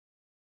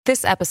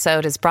This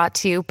episode is brought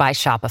to you by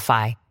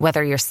Shopify.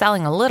 Whether you're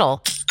selling a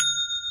little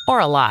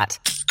or a lot,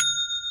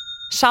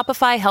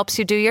 Shopify helps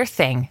you do your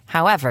thing,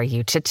 however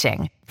you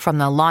cha-ching. From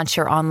the launch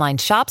your online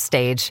shop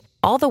stage,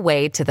 all the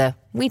way to the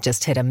we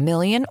just hit 1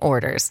 million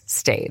orders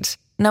stage.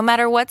 No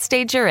matter what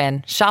stage you're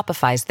in,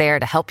 Shopify's there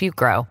to help you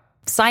grow.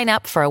 Sign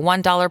up for a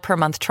 $1 per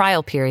month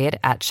trial period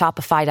at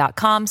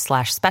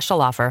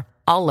shopify.com/special offer,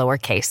 all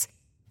lowercase.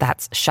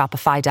 That's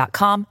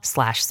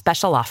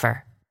shopify.com/special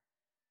offer.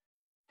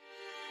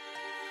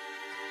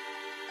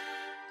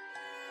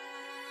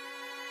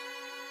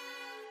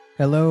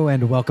 Hello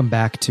and welcome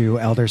back to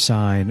Elder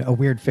Sign, a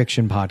weird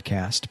fiction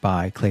podcast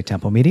by Clay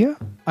Temple Media.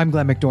 I'm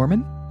Glenn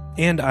McDorman.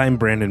 And I'm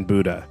Brandon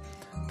Buddha.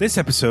 This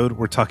episode,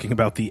 we're talking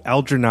about the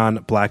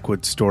Algernon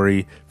Blackwood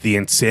story, The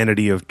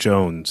Insanity of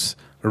Jones,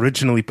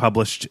 originally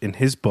published in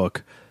his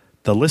book,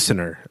 The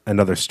Listener and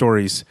Other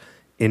Stories,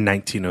 in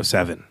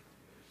 1907.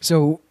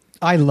 So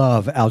I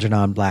love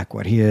Algernon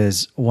Blackwood. He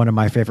is one of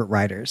my favorite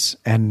writers,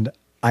 and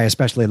I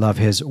especially love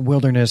his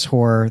wilderness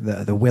horror.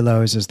 The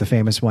Willows is the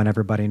famous one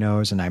everybody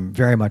knows, and I'm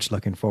very much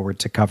looking forward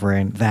to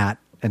covering that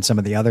and some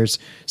of the others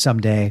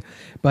someday.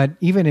 But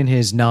even in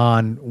his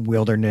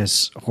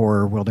non-wilderness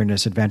horror,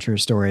 wilderness adventure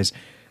stories,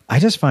 I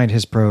just find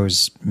his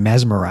prose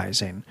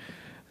mesmerizing.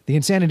 The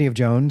Insanity of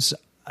Jones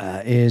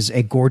is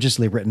a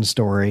gorgeously written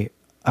story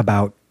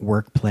about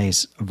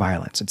workplace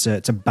violence.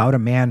 It's about a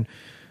man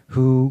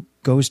who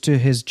goes to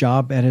his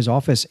job at his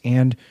office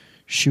and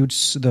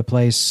shoots the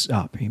place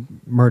up. He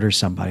murders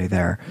somebody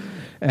there.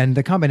 And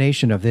the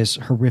combination of this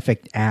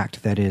horrific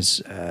act that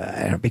is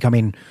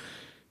becoming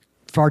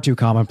far too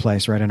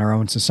commonplace right in our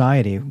own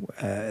society,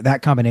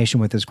 that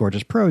combination with this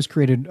gorgeous prose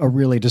created a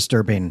really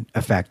disturbing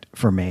effect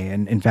for me.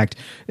 And in fact,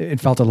 it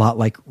felt a lot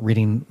like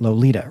reading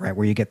Lolita, right,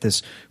 where you get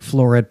this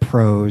florid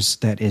prose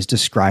that is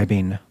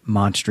describing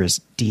monstrous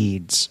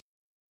deeds.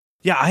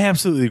 Yeah, I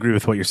absolutely agree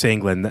with what you're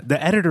saying, Glenn.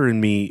 The editor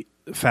in me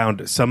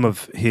found some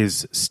of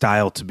his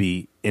style to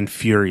be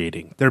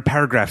infuriating. There are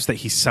paragraphs that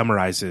he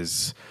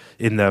summarizes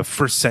in the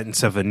first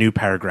sentence of a new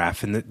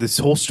paragraph, and this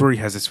whole story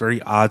has this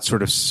very odd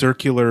sort of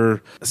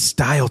circular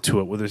style to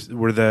it,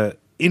 where the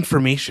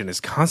information is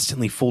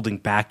constantly folding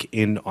back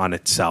in on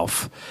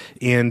itself.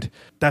 And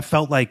that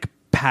felt like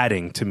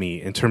padding to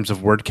me in terms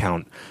of word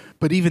count.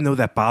 But even though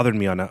that bothered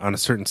me on a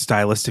certain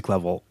stylistic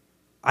level,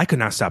 I could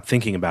not stop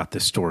thinking about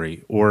this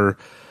story or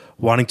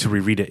wanting to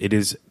reread it. It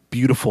is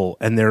beautiful,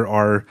 and there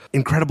are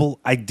incredible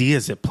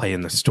ideas at play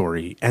in the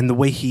story, and the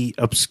way he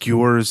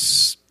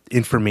obscures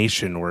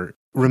information or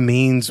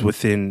remains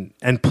within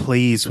and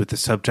plays with the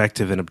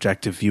subjective and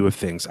objective view of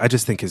things, I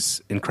just think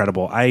is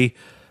incredible. I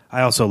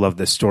also love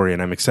this story,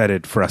 and I'm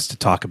excited for us to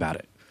talk about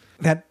it.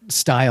 That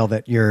style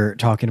that you're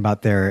talking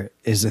about there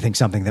is, I think,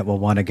 something that we'll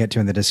want to get to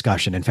in the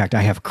discussion. In fact,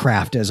 I have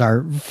craft as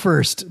our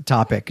first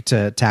topic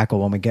to tackle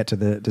when we get to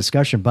the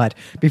discussion. But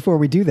before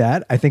we do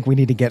that, I think we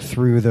need to get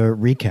through the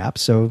recap.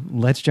 So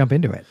let's jump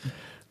into it.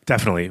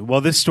 Definitely.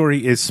 Well, this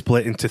story is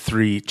split into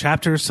 3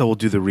 chapters, so we'll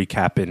do the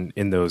recap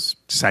in those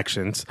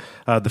sections.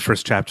 The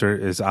first chapter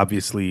is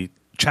obviously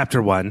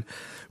chapter 1,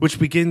 which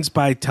begins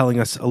by telling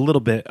us a little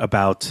bit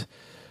about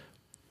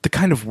the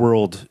kind of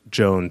world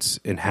Jones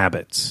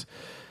inhabits.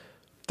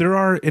 There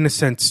are, in a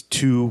sense,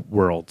 2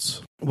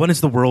 worlds. One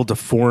is the world of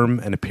form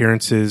and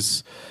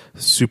appearances,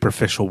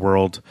 superficial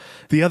world.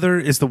 The other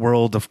is the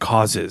world of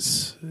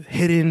causes,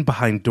 hidden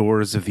behind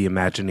doors of the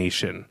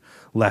imagination,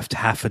 left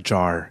half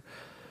ajar,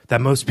 that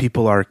most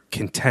people are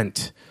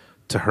content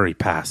to hurry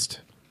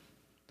past.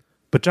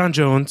 But John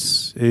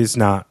Jones is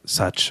not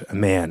such a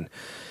man.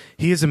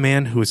 He is a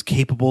man who is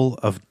capable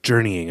of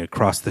journeying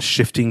across the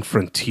shifting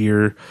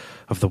frontier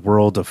of the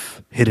world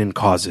of hidden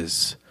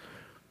causes.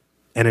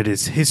 And it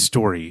is his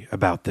story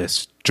about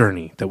this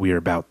journey that we are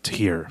about to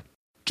hear.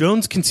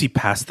 Jones can see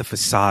past the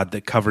facade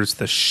that covers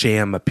the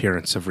sham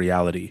appearance of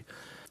reality.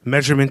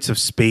 Measurements of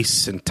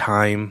space and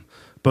time,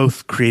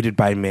 both created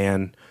by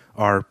man,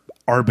 are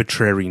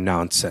arbitrary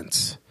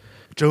nonsense.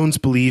 Jones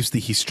believes that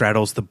he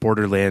straddles the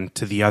borderland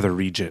to the other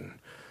region,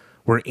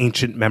 where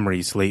ancient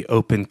memories lay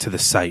open to the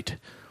sight,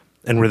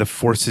 and where the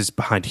forces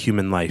behind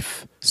human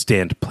life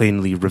stand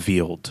plainly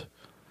revealed.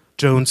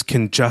 Jones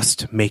can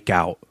just make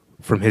out,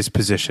 from his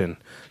position,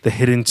 the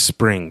hidden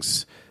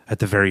springs at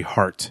the very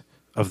heart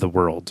of the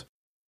world.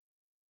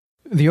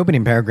 The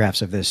opening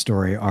paragraphs of this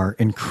story are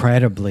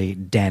incredibly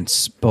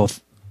dense,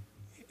 both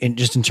in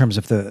terms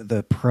of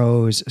the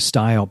prose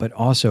style, but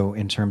also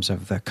in terms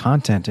of the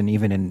content and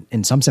even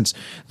in some sense,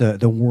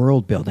 the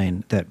world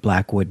building that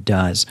Blackwood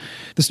does.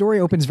 The story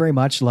opens very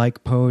much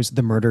like Poe's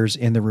The Murders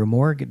in the Rue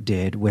Morgue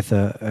did, with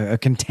a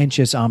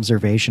contentious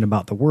observation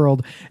about the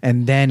world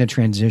and then a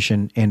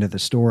transition into the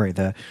story.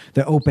 The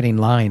opening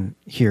line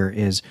here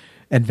is,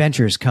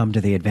 "Adventures come to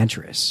the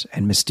adventurous,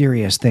 and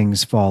mysterious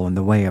things fall in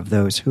the way of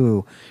those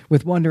who,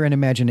 with wonder and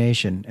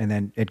imagination," and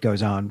then it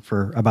goes on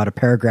for about a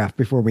paragraph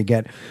before we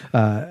get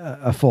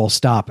a full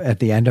stop at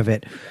the end of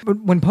it.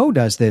 But when Poe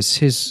does this,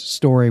 his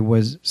story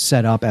was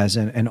set up as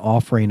an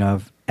offering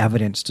of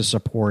evidence to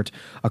support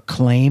a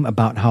claim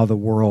about how the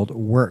world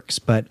works.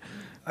 But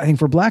I think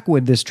for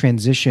Blackwood, this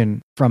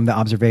transition from the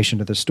observation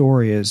to the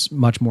story is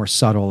much more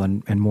subtle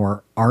and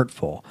more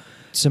artful.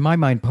 So in my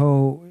mind,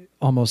 Poe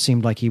almost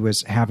seemed like he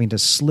was having to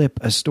slip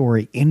a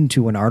story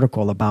into an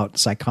article about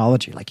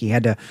psychology. Like he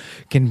had to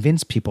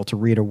convince people to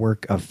read a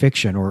work of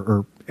fiction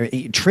or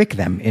trick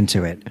them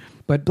into it.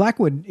 But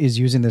Blackwood is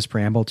using this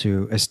preamble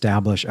to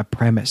establish a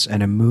premise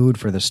and a mood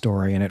for the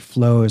story, and it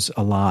flows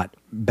a lot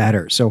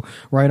better. So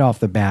right off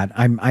the bat,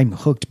 I'm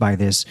hooked by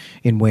this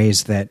in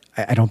ways that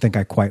I don't think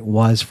I quite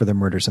was for The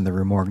Murders in the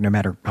Rue Morgue, no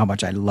matter how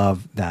much I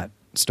love that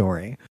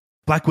story.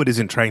 Blackwood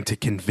isn't trying to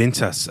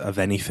convince us of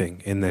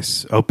anything in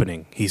this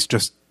opening. He's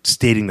just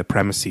stating the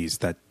premises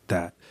that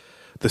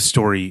the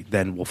story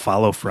then will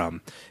follow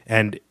from.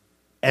 And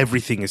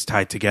everything is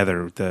tied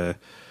together. The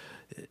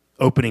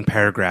opening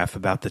paragraph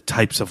about the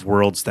types of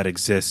worlds that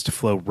exist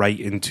flow right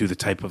into the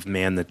type of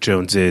man that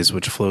Jones is,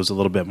 which flows a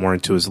little bit more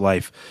into his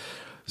life.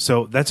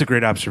 So that's a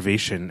great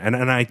observation. And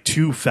I,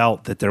 too,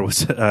 felt that there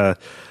was a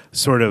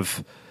sort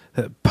of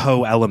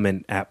Poe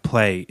element at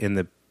play in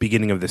the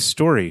beginning of this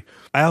story.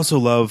 I also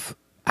love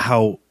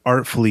how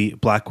artfully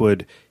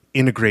Blackwood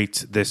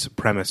integrates this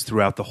premise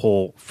throughout the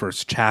whole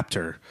first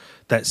chapter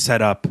that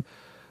set up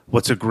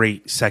what's a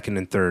great second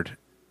and third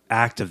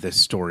act of this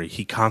story.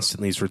 He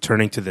constantly is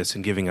returning to this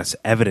and giving us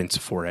evidence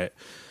for it,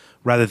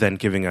 rather than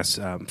giving us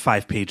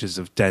 5 pages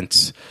of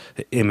dense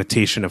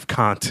imitation of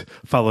Kant,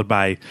 followed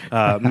by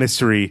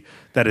mystery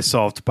that is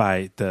solved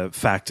by the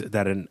fact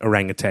that an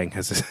orangutan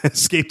has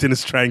escaped and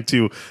is trying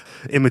to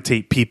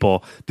imitate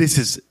people. This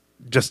is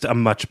just a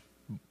much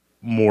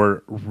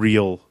more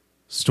real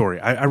story.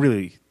 I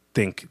really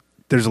think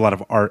there's a lot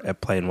of art at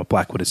play in what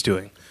Blackwood is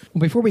doing. Well,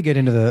 before we get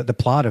into the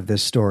plot of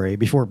this story,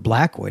 before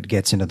Blackwood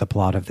gets into the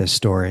plot of this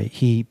story,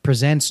 he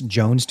presents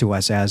Jones to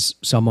us as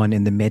someone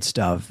in the midst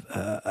of,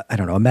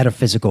 a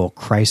metaphysical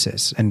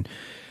crisis. And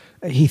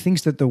he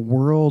thinks that the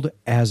world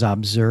as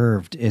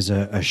observed is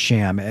a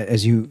sham.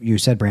 As you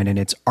said, Brandon,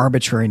 it's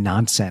arbitrary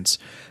nonsense.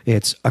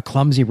 It's a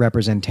clumsy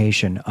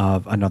representation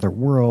of another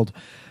world.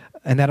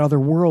 And that other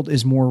world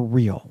is more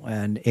real,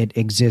 and it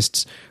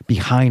exists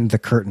behind the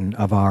curtain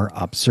of our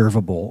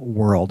observable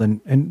world.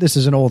 And this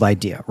is an old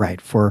idea,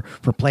 right? For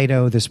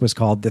Plato, this was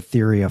called the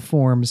theory of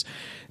forms,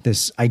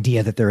 this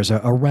idea that there is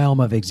a realm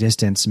of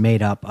existence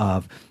made up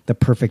of the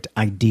perfect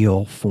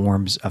ideal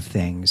forms of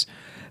things.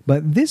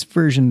 But this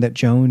version that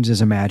Jones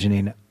is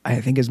imagining, I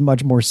think, is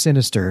much more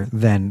sinister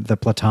than the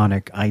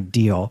Platonic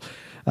ideal.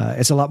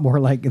 It's a lot more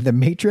like the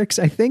Matrix,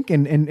 I think,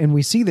 and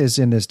we see this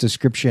in this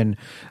description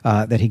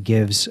that he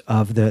gives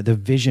of the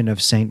vision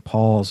of St.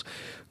 Paul's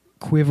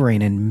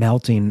quivering and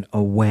melting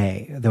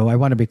away. Though I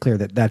want to be clear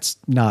that that's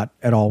not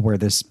at all where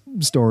this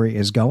story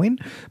is going,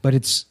 but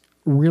it's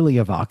really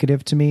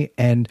evocative to me,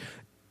 and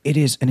it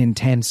is an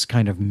intense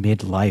kind of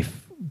midlife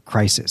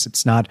crisis.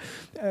 It's not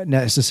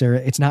necessary.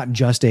 It's not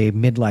just a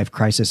midlife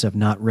crisis of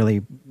not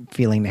really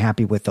feeling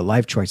happy with the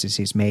life choices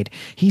he's made.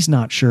 He's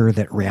not sure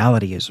that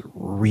reality is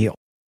real.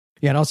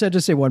 Yeah, and I'll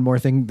just say one more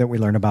thing that we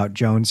learn about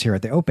Jones here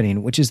at the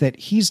opening, which is that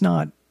he's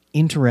not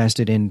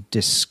interested in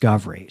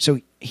discovery. So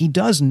he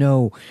does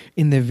know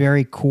in the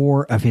very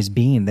core of his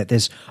being that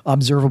this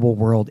observable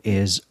world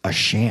is a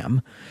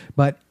sham,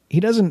 but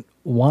he doesn't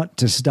want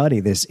to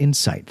study this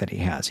insight that he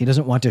has. He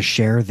doesn't want to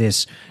share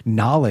this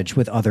knowledge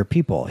with other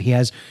people. He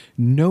has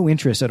no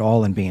interest at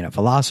all in being a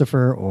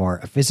philosopher or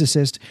a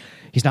physicist.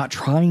 He's not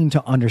trying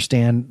to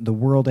understand the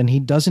world, and he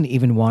doesn't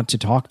even want to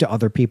talk to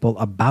other people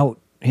about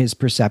his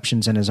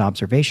perceptions and his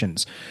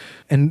observations.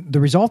 And the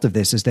result of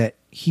this is that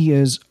he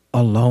is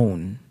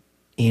alone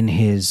in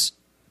his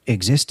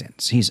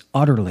existence. He's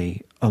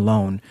utterly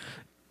alone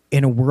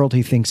in a world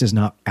he thinks is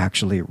not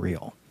actually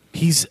real.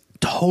 He's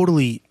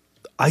totally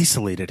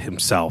isolated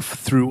himself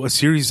through a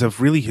series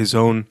of really his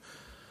own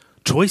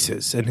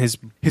choices, and his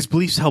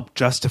beliefs help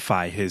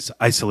justify his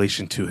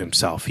isolation to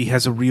himself. He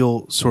has a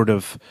real sort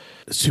of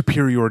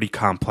superiority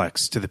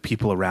complex to the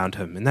people around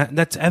him, and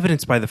that's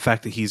evidenced by the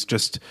fact that he's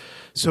just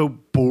so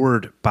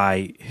bored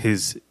by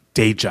his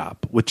day job,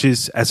 which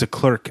is as a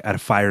clerk at a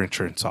fire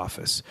insurance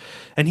office.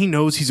 And he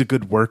knows he's a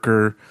good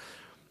worker,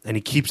 and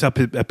he keeps up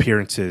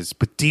appearances,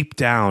 but deep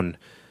down,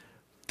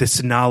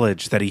 this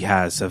knowledge that he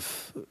has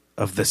of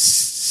the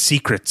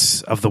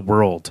secrets of the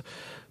world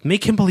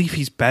make him believe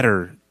he's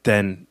better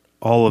than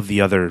all of the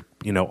other,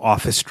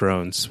 office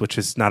drones, which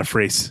is not a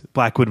phrase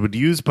Blackwood would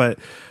use, but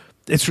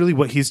it's really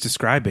what he's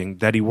describing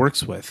that he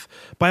works with.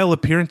 By all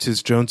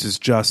appearances, Jones is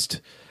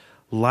just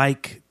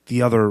like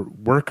the other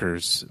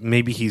workers.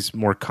 Maybe he's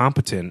more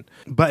competent,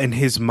 but in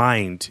his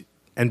mind,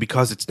 and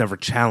because it's never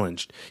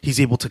challenged, he's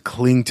able to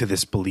cling to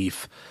this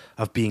belief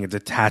of being a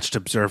detached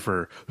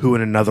observer who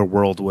in another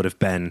world would have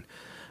been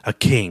a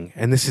king.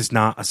 And this is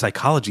not a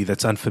psychology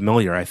that's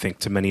unfamiliar, I think,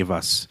 to many of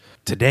us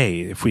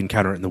today, if we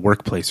encounter it in the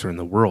workplace or in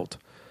the world.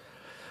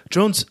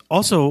 Jones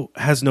also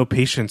has no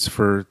patience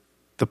for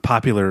the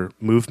popular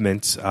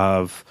movements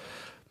of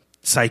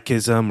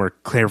psychism or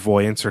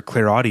clairvoyance or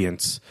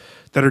clairaudience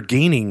that are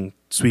gaining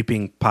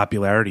sweeping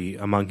popularity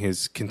among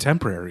his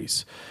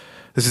contemporaries.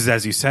 This is,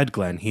 as you said,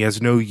 Glenn, he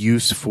has no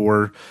use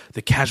for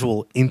the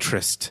casual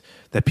interest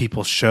that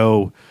people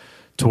show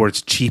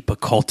towards cheap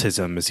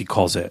occultism, as he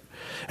calls it.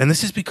 And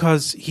this is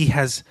because he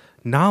has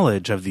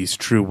knowledge of these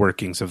true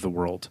workings of the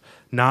world,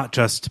 not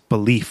just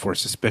belief or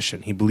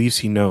suspicion. He believes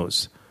he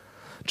knows.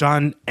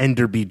 John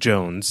Enderby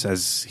Jones,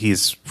 as he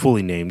is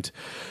fully named,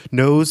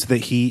 knows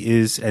that he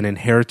is an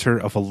inheritor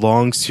of a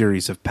long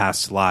series of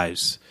past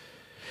lives.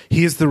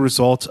 He is the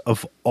result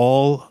of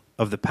all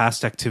of the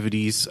past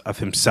activities of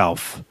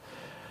himself,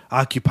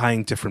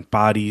 occupying different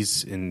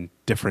bodies in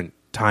different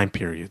time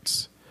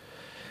periods.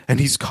 And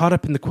he's caught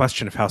up in the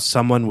question of how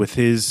someone with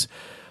his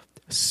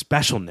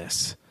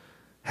specialness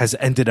has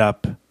ended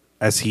up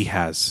as he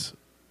has,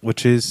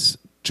 which is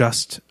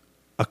just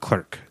a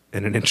clerk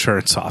in an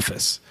insurance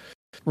office.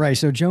 Right.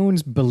 So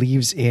Jones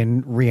believes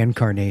in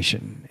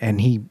reincarnation, and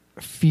he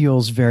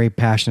feels very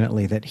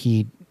passionately that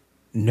he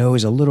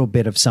knows a little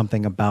bit of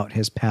something about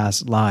his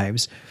past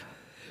lives.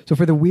 So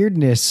for the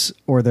weirdness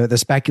or the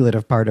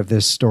speculative part of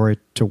this story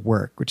to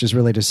work, which is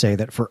really to say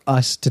that for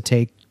us to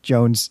take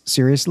Jones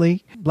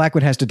seriously,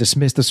 Blackwood has to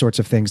dismiss the sorts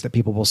of things that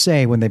people will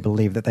say when they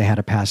believe that they had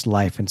a past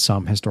life in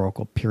some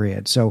historical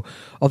period. So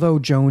although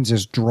Jones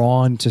is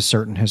drawn to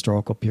certain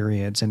historical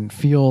periods and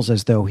feels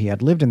as though he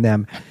had lived in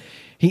them,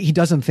 he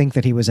doesn't think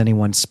that he was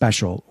anyone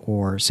special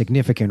or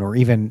significant or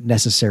even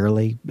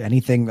necessarily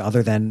anything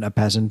other than a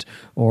peasant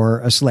or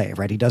a slave,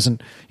 right? He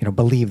doesn't,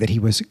 believe that he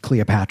was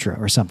Cleopatra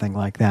or something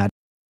like that.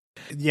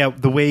 Yeah,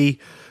 the way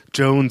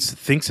Jones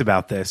thinks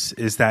about this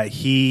is that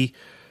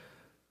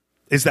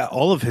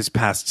all of his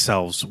past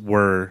selves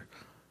were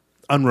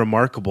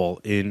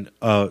unremarkable in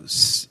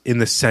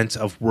the sense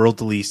of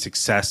worldly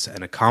success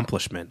and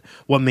accomplishment.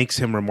 What makes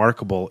him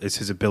remarkable is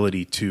his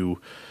ability to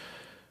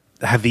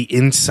have the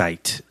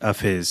insight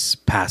of his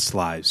past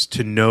lives,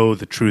 to know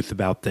the truth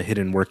about the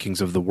hidden workings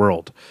of the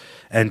world.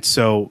 And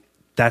so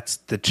that's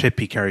the chip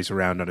he carries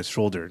around on his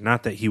shoulder.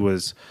 Not that he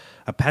was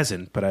a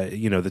peasant, but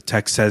the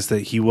text says that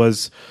he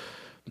was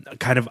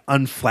kind of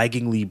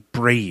unflaggingly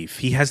brave.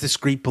 He has this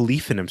great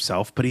belief in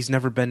himself, but he's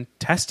never been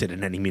tested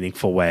in any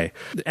meaningful way.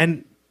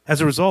 And as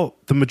a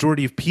result, the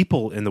majority of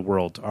people in the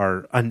world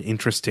are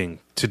uninteresting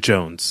to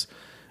Jones,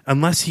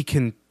 unless he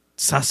can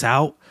suss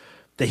out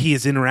that he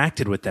has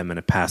interacted with them in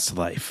a past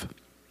life.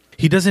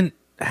 He doesn't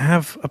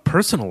have a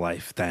personal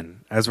life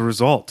then, as a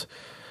result.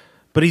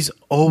 But he's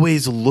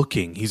always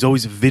looking, he's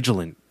always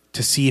vigilant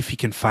to see if he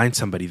can find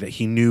somebody that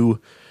he knew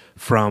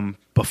from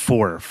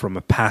before, from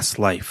a past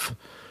life.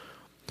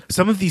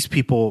 Some of these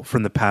people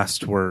from the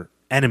past were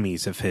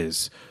enemies of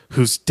his,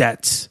 whose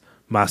debts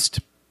must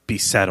be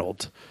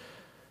settled.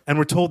 And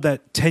we're told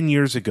that 10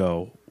 years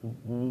ago,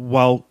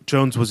 while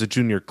Jones was a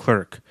junior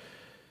clerk,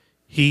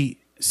 he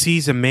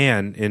sees a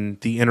man in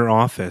the inner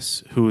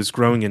office who is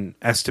growing in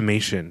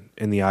estimation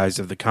in the eyes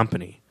of the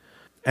company.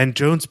 And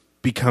Jones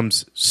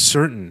becomes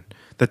certain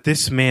that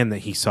this man that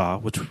he saw,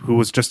 who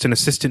was just an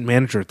assistant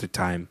manager at the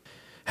time,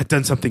 had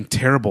done something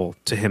terrible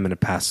to him in a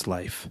past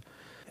life.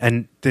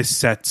 And this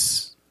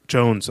sets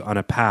Jones on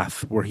a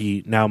path where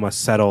he now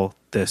must settle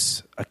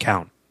this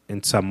account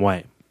in some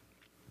way.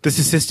 This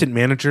assistant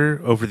manager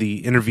over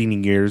the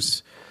intervening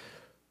years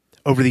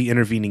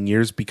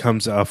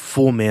becomes a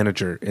full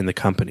manager in the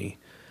company.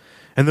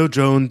 And though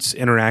Jones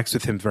interacts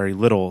with him very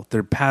little,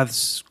 their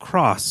paths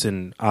cross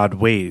in odd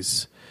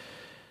ways.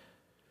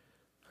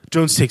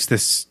 Jones takes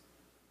this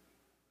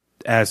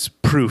as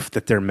proof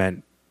that they're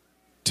meant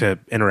to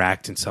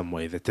interact in some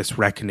way, that this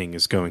reckoning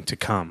is going to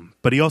come.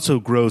 But he also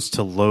grows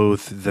to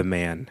loathe the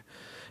man,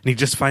 and he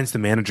just finds the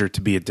manager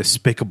to be a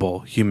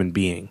despicable human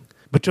being.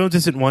 But Jones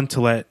isn't one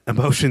to let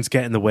emotions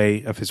get in the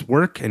way of his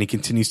work, and he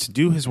continues to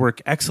do his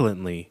work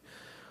excellently.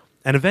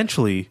 And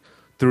eventually,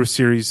 through a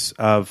series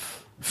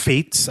of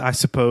fates, I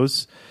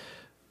suppose,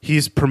 he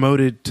is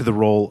promoted to the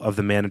role of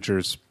the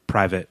manager's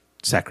private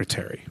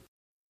secretary.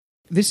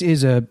 This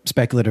is a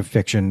speculative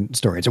fiction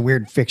story. It's a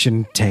weird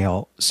fiction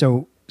tale.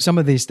 So some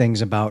of these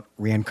things about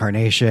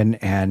reincarnation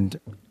and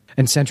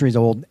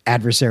centuries-old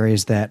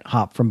adversaries that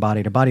hop from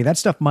body to body, that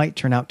stuff might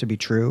turn out to be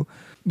true.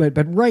 But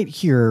right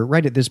here,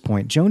 right at this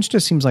point, Jones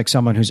just seems like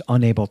someone who's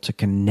unable to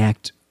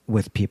connect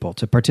with people,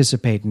 to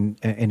participate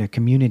in a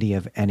community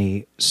of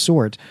any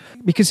sort,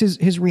 because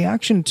his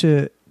reaction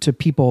to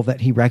people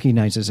that he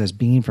recognizes as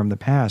being from the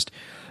past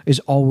is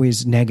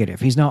always negative.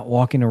 He's not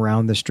walking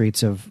around the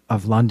streets of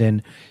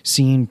London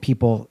seeing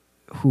people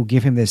who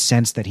give him this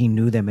sense that he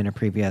knew them in a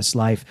previous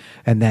life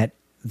and that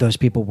those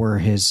people were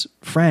his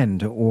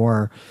friend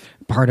or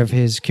part of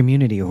his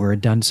community or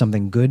had done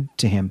something good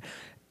to him.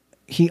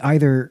 He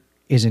either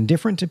is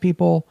indifferent to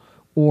people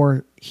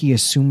or he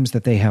assumes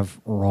that they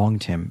have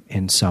wronged him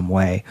in some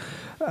way.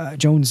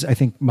 Jones, I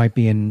think, might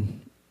be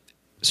in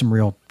some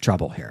real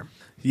trouble here.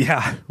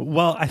 Yeah,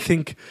 well, I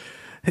think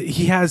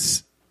he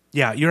has...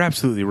 Yeah, you're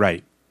absolutely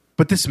right.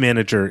 But this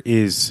manager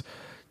is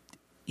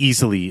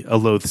easily a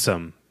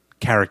loathsome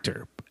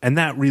character, and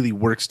that really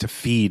works to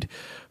feed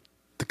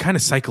the kind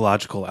of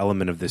psychological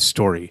element of this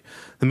story.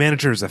 The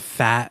manager is a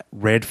fat,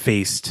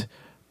 red-faced,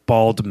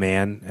 bald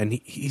man, and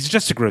he's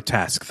just a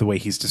grotesque the way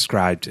he's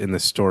described in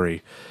this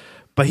story.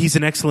 But he's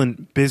an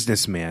excellent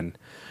businessman.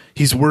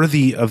 He's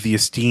worthy of the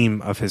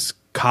esteem of his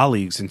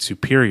colleagues and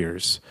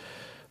superiors,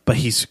 but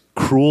he's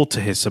cruel to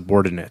his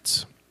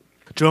subordinates.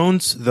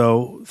 Jones,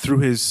 though, through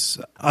his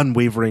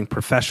unwavering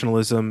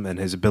professionalism and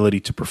his ability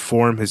to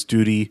perform his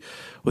duty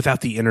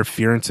without the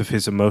interference of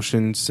his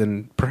emotions,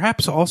 and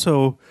perhaps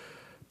also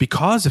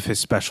because of his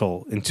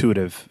special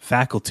intuitive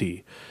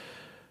faculty,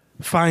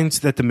 finds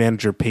that the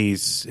manager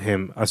pays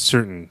him a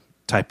certain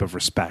type of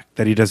respect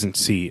that he doesn't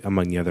see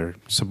among the other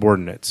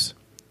subordinates.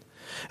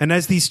 And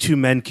as these two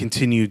men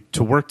continue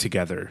to work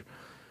together,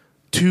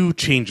 two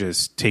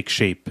changes take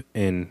shape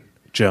in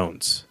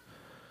Jones.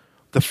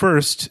 The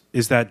first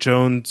is that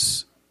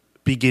Jones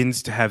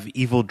begins to have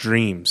evil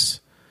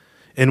dreams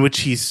in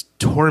which he's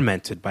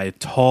tormented by a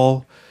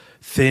tall,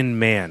 thin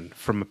man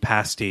from a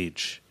past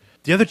age.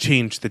 The other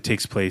change that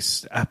takes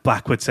place,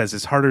 Blackwood says,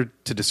 is harder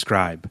to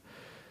describe.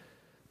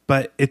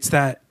 But it's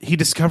that he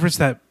discovers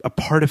that a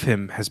part of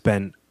him has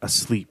been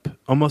asleep,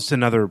 almost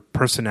another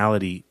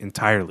personality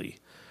entirely,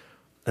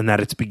 and that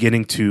it's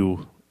beginning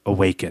to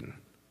awaken.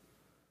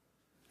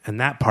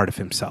 And that part of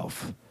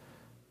himself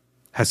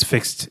has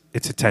fixed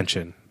its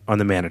attention on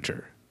the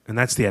manager. And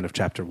that's the end of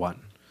chapter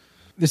 1.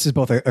 This is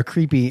both a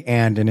creepy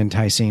and an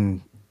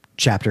enticing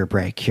chapter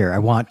break here. I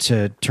want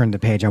to turn the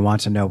page. I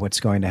want to know what's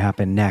going to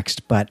happen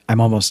next, but I'm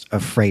almost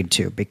afraid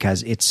to,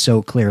 because it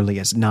so clearly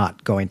is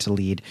not going to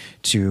lead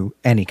to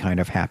any kind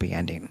of happy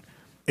ending.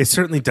 It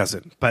certainly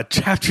doesn't. But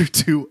chapter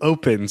 2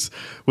 opens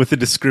with a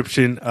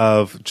description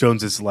of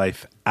Jones's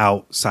life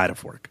outside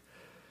of work.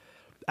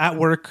 At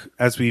work,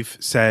 as we've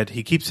said,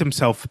 he keeps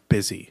himself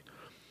busy.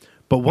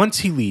 But once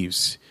he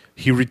leaves,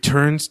 he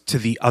returns to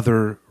the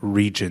other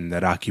region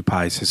that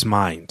occupies his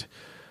mind,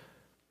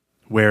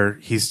 where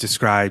he's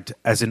described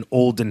as an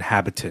old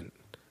inhabitant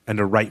and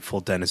a rightful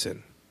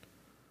denizen.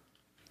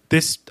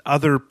 This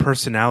other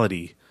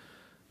personality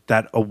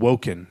that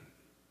awoken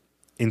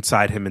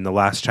inside him in the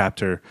last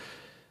chapter,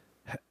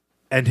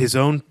 and his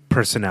own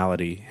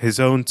personality, his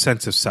own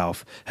sense of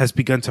self, has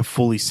begun to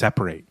fully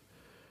separate.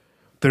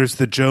 There's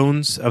the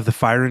Jones of the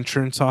fire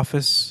insurance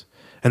office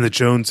and the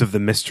Jones of the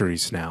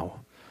mysteries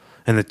now,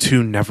 and the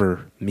two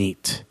never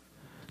meet.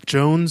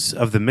 Jones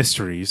of the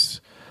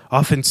mysteries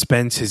often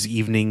spends his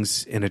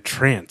evenings in a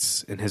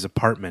trance in his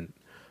apartment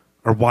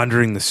or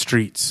wandering the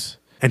streets,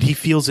 and he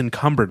feels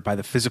encumbered by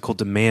the physical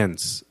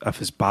demands of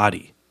his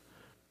body.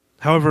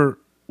 However,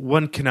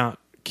 one cannot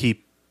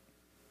keep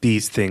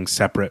these things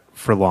separate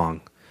for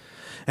long,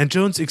 and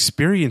Jones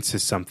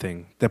experiences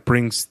something that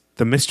brings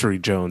the mystery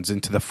Jones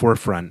into the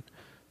forefront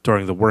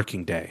during the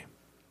working day.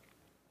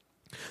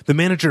 The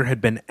manager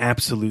had been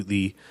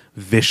absolutely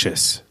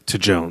vicious to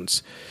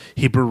Jones.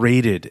 He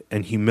berated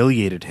and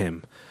humiliated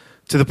him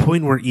to the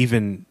point where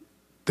even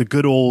the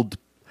good old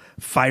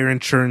fire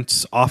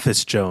insurance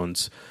office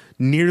Jones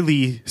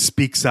nearly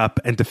speaks up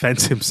and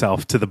defends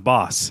himself to the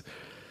boss.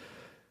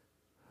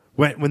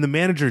 When the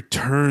manager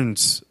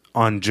turns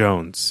on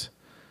Jones,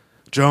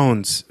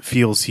 Jones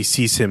feels he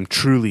sees him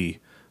truly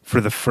for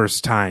the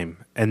first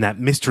time, and that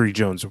mystery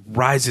Jones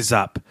rises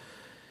up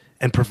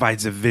and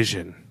provides a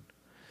vision.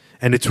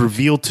 And it's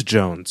revealed to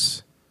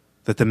Jones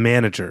that the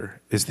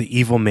manager is the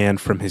evil man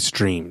from his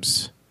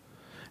dreams.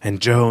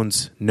 And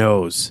Jones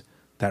knows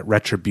that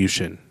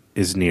retribution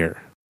is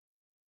near.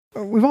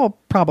 We've all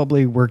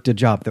probably worked a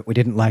job that we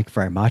didn't like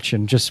very much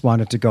and just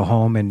wanted to go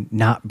home and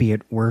not be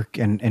at work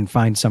and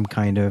find some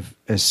kind of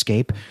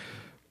escape.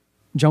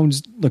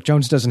 Jones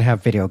doesn't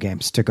have video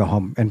games to go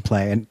home and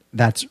play, and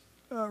that's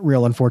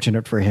real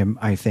unfortunate for him,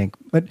 I think.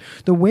 But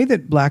the way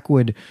that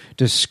Blackwood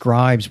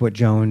describes what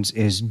Jones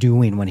is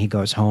doing when he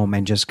goes home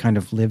and just kind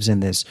of lives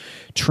in this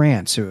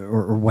trance,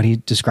 or what he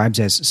describes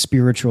as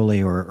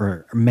spiritually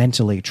or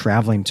mentally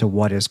traveling to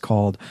what is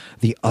called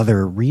the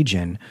other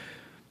region,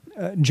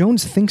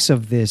 Jones thinks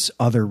of this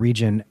other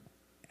region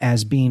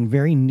as being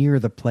very near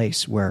the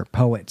place where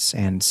poets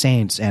and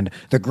saints and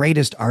the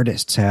greatest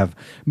artists have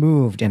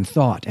moved and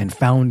thought and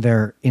found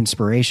their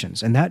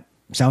inspirations. And that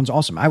sounds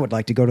awesome. I would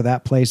like to go to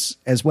that place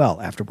as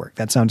well after work.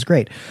 That sounds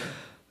great.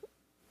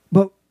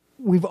 But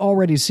we've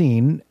already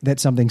seen that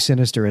something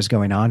sinister is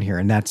going on here,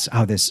 and that's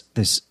how this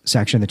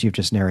section that you've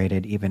just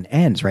narrated even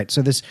ends, right?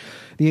 So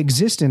the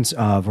existence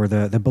of, or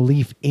the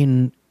belief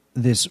in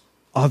this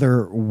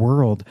other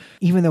world,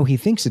 even though he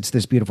thinks it's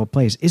this beautiful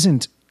place,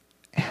 isn't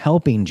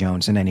helping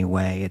Jones in any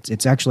way.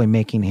 It's actually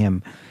making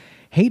him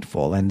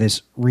hateful, and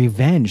this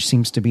revenge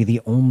seems to be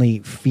the only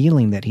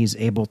feeling that he's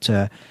able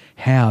to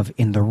have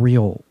in the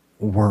real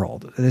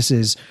world. This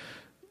is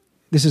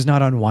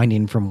not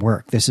unwinding from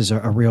work. This is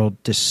a real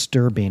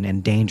disturbing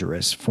and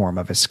dangerous form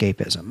of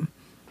escapism.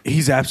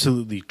 He's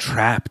absolutely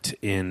trapped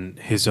in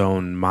his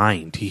own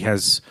mind. He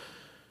has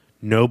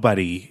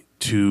nobody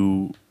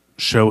to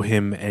show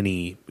him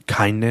any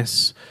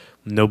kindness,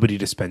 nobody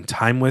to spend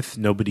time with,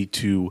 nobody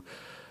to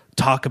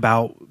talk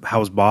about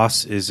how his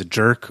boss is a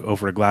jerk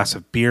over a glass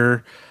of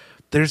beer.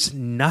 There's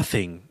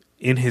nothing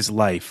in his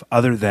life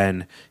other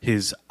than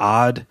his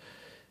odd,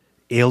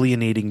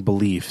 alienating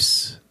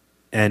beliefs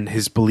and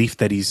his belief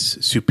that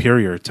he's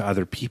superior to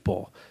other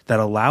people that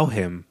allow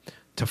him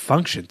to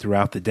function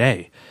throughout the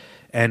day.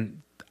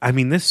 And I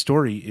mean, this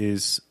story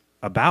is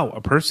about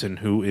a person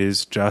who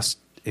is just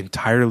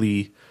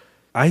entirely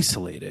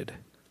isolated,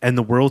 and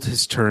the world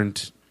has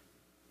turned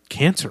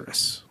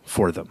cancerous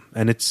for them.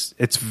 And it's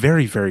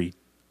very, very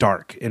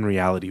dark in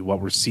reality,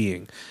 what we're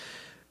seeing.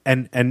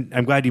 And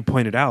I'm glad you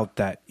pointed out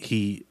that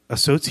he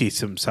associates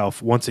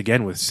himself once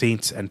again with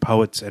saints and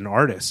poets and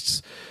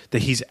artists,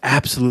 that he's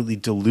absolutely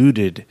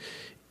deluded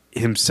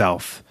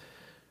himself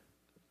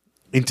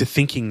into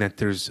thinking that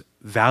there's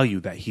value,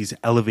 that he's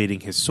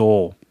elevating his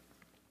soul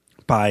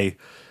by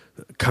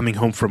coming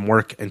home from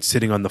work and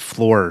sitting on the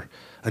floor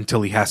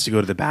until he has to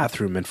go to the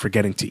bathroom and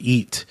forgetting to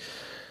eat,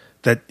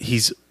 that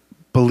he's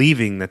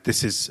believing that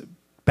this is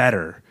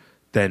better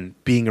than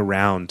being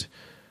around,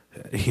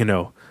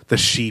 the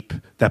sheep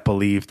that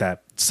believe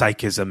that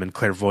psychism and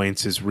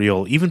clairvoyance is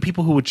real, even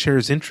people who would share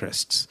his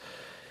interests.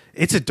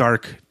 It's a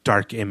dark,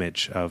 dark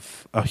image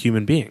of a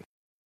human being.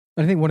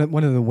 I think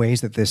one of the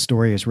ways that this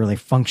story is really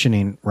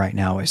functioning right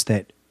now is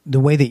that the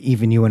way that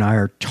even you and I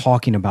are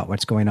talking about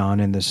what's going on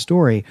in this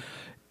story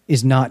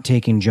is not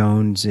taking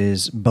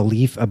Jones's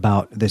belief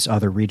about this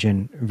other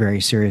region very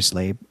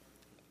seriously.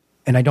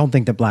 And I don't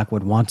think that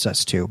Blackwood wants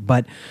us to,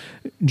 but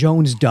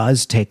Jones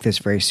does take this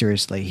very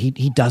seriously.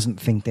 He doesn't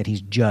think that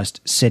he's just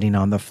sitting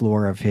on the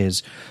floor of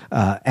his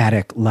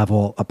attic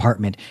level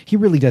apartment. He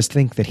really does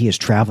think that he is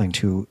traveling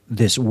to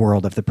this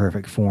world of the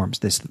perfect forms,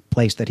 this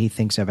place that he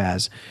thinks of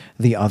as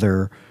the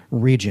other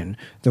region,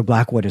 though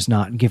Blackwood is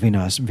not giving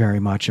us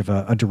very much of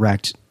a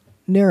direct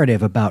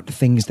narrative about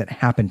things that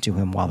happened to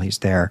him while he's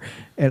there,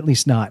 at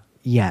least not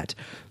yet.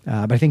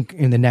 But I think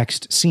in the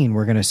next scene,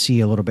 we're going to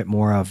see a little bit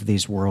more of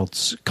these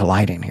worlds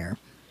colliding here.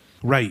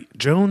 Right.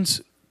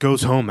 Jones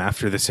goes home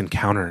after this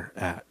encounter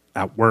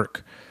at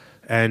work,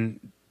 and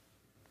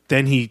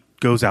then he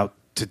goes out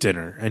to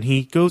dinner, and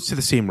he goes to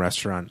the same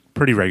restaurant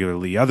pretty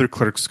regularly. Other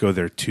clerks go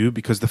there too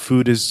because the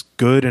food is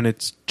good and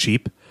it's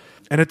cheap.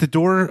 And at the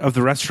door of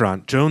the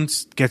restaurant,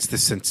 Jones gets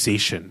this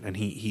sensation, and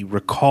he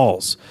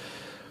recalls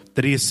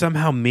that he has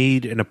somehow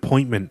made an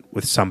appointment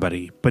with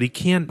somebody, but he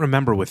can't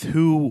remember with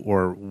who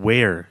or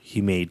where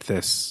he made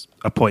this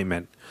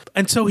appointment.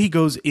 And so he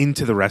goes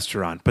into the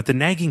restaurant, but the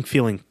nagging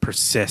feeling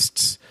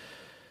persists,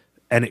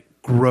 and it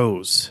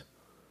grows.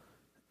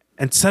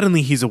 And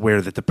suddenly he's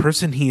aware that the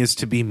person he is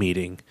to be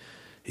meeting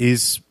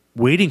is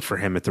waiting for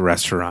him at the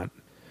restaurant.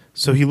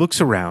 So he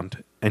looks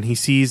around, and he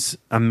sees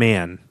a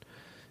man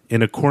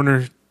in a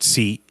corner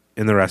seat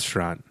in the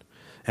restaurant,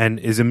 and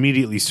is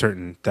immediately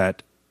certain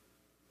that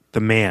the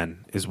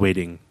man is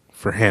waiting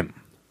for him.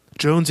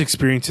 Jones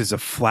experiences a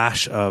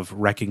flash of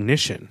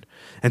recognition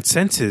and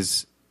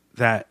senses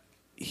that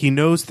he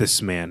knows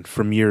this man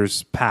from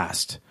years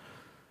past.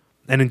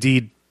 And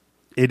indeed,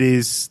 it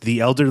is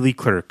the elderly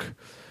clerk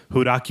who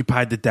had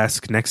occupied the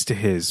desk next to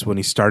his when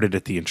he started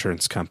at the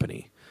insurance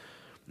company.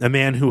 A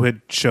man who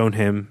had shown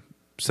him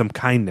some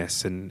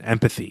kindness and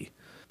empathy.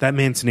 That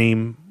man's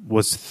name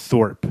was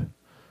Thorpe,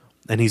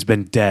 and he's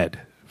been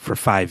dead for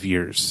 5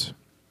 years.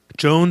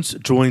 Jones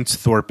joins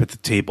Thorpe at the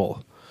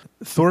table.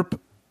 Thorpe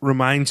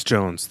reminds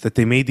Jones that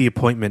they made the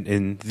appointment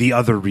in the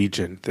other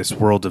region, this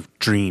world of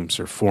dreams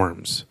or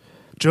forms.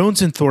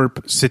 Jones and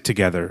Thorpe sit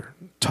together,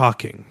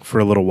 talking for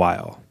a little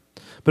while.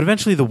 But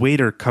eventually the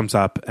waiter comes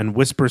up and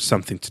whispers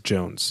something to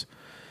Jones.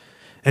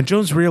 And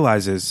Jones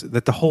realizes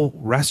that the whole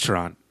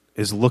restaurant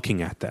is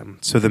looking at them,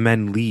 so the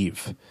men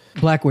leave.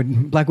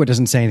 Blackwood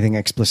doesn't say anything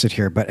explicit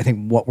here, but I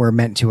think what we're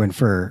meant to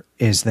infer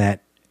is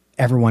that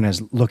everyone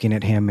is looking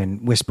at him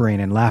and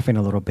whispering and laughing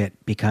a little bit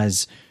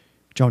because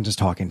Jones is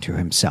talking to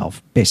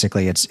himself.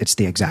 Basically, it's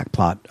the exact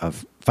plot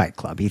of Fight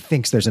Club. He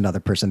thinks there's another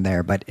person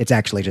there, but it's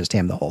actually just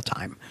him the whole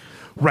time.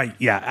 Right,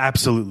 yeah,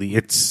 absolutely.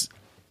 It's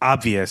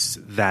obvious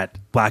that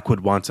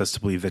Blackwood wants us to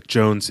believe that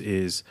Jones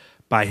is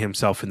by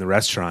himself in the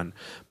restaurant.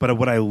 But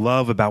what I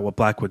love about what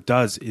Blackwood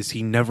does is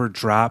he never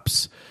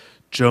drops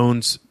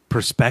Jones'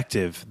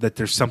 perspective that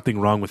there's something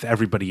wrong with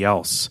everybody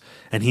else,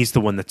 and he's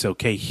the one that's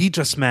okay. He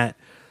just met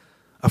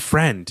a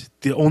friend,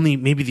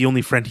 maybe the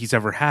only friend he's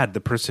ever had,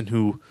 the person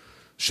who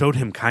showed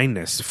him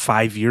kindness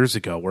 5 years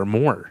ago or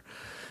more.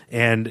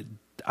 And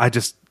I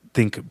just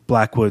think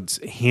Blackwood's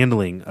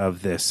handling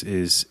of this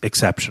is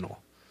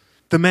exceptional.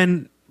 The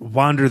men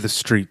wander the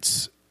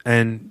streets,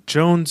 and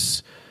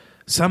Jones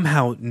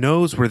somehow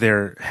knows where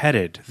they're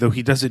headed, though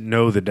he doesn't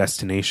know the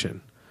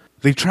destination.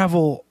 They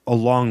travel a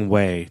long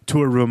way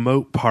to a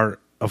remote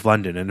part of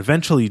London, and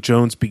eventually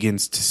Jones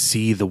begins to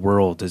see the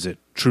world as it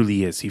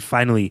truly is. He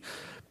finally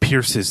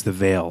pierces the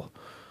veil.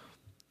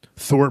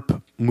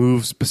 Thorpe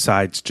moves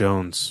beside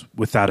Jones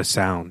without a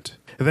sound.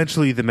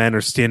 Eventually, the men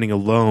are standing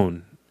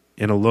alone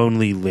in a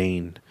lonely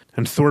lane,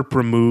 and Thorpe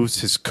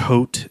removes his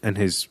coat and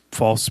his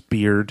false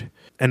beard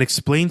and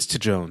explains to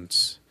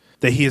Jones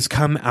that he has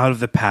come out of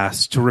the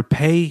past to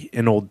repay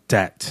an old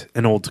debt,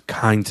 an old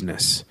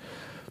kindness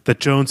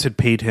that Jones had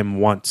paid him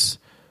once,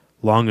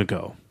 long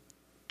ago.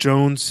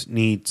 Jones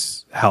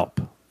needs help,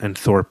 and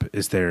Thorpe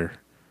is there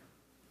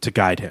to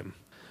guide him.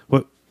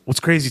 What's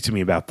crazy to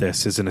me about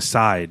this, as an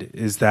aside,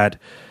 is that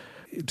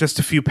just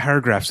a few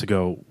paragraphs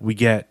ago, we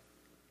get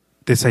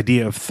this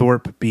idea of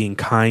Thorpe being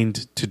kind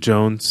to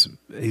Jones.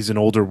 He's an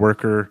older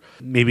worker,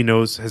 maybe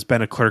has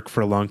been a clerk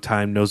for a long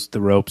time, knows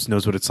the ropes,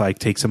 knows what it's like,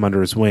 takes him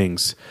under his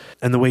wings.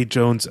 And the way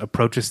Jones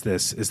approaches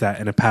this is that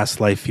in a past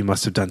life, he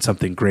must have done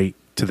something great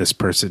to this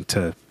person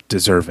to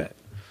deserve it.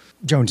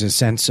 Jones's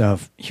sense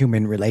of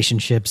human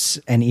relationships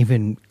and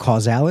even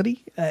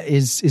causality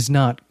is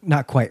not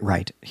quite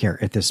right here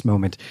at this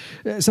moment.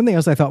 Something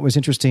else I thought was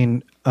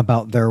interesting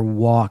about their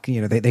walk,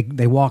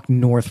 they walk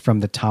north from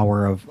the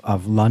Tower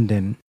of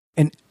London,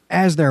 and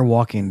as they're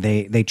walking,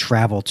 they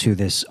travel to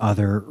this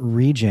other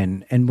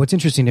region. And what's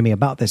interesting to me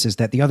about this is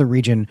that the other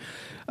region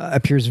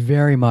appears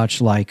very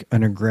much like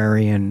an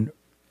agrarian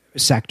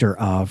sector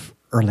of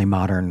early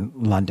modern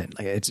London.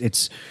 Like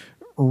it's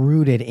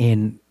rooted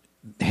in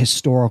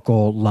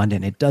historical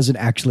London. It doesn't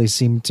actually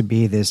seem to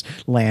be this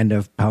land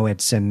of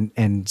poets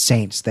and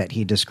saints that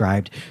he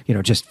described,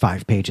 just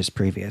 5 pages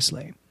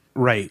previously.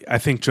 Right. I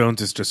think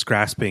Jones is just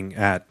grasping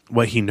at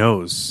what he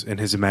knows in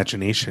his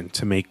imagination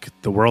to make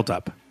the world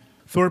up.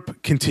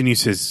 Thorpe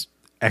continues his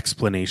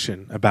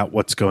explanation about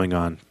what's going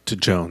on to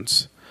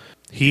Jones.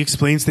 He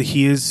explains that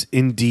he is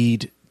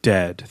indeed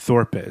dead,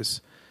 Thorpe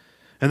is,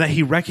 and that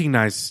he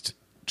recognized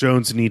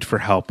Jones' need for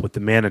help with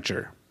the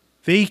manager.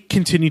 They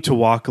continue to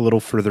walk a little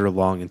further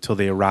along until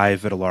they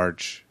arrive at a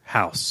large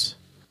house.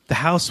 The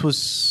house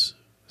was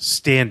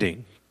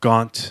standing,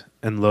 gaunt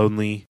and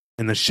lonely,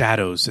 in the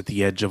shadows at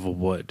the edge of a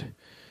wood.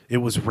 It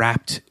was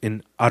wrapped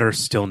in utter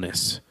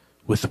stillness,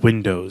 with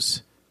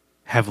windows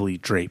heavily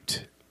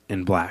draped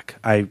in black.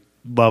 I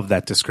love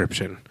that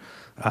description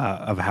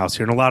of a house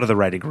here, and a lot of the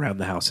writing around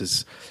the house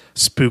is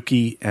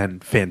spooky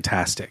and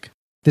fantastic.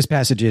 This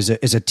passage is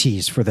a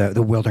tease for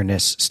the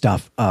wilderness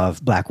stuff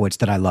of Blackwoods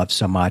that I love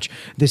so much.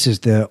 This is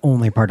the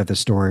only part of the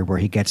story where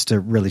he gets to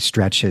really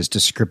stretch his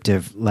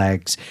descriptive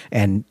legs.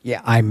 And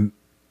yeah, I'm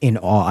in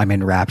awe. I'm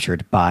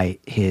enraptured by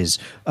his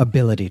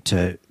ability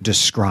to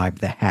describe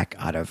the heck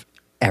out of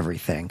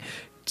everything.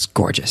 It's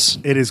gorgeous.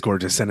 It is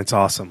gorgeous, and it's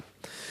awesome.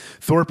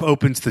 Thorpe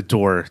opens the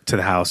door to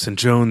the house, and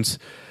Jones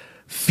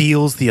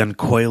feels the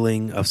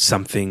uncoiling of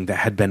something that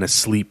had been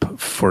asleep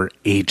for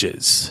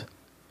ages.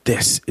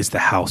 "This is the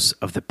house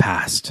of the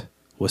past,"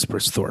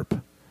 whispers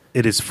Thorpe.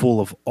 It is full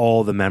of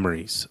all the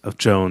memories of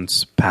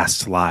Jones'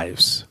 past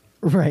lives.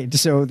 Right.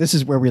 So this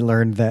is where we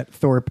learned that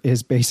Thorpe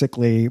is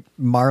basically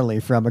Marley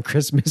from A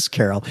Christmas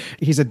Carol.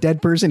 He's a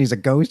dead person. He's a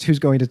ghost who's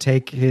going to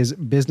take his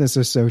business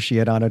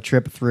associate on a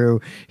trip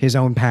through his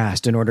own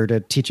past in order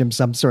to teach him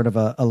some sort of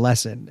a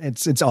lesson.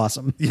 It's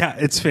awesome. Yeah,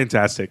 it's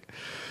fantastic.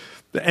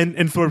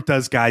 And Thorpe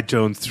does guide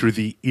Jones through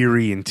the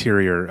eerie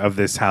interior of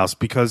this house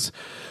because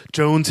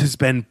Jones has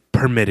been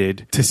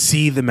permitted to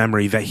see the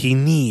memory that he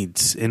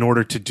needs in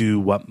order to do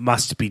what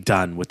must be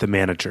done with the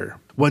manager.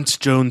 Once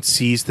Jones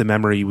sees the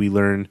memory, we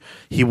learn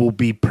he will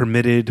be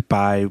permitted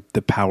by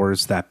the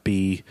powers that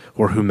be,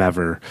 or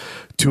whomever,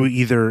 to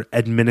either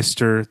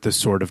administer the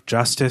sword of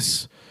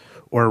justice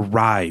or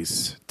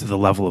rise to the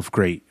level of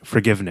great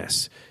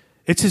forgiveness.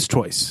 It's his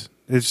choice.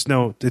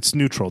 It's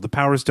neutral. The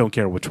powers don't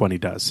care which one he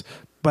does,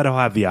 but he'll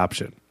have the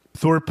option.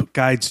 Thorpe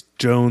guides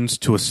Jones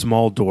to a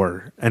small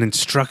door and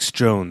instructs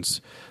Jones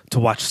to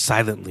watch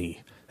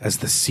silently as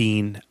the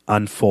scene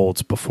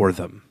unfolds before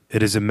them.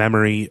 It is a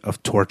memory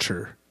of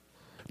torture.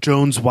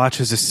 Jones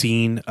watches a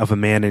scene of a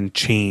man in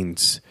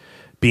chains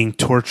being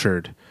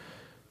tortured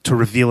to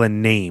reveal a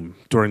name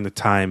during the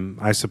time,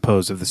 I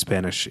suppose, of the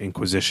Spanish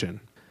Inquisition.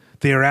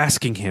 They are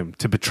asking him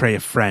to betray a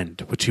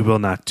friend, which he will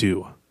not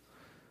do.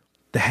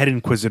 The head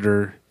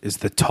inquisitor is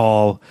the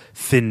tall,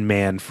 thin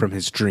man from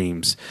his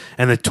dreams,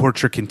 and the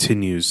torture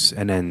continues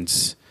and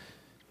ends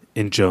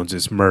in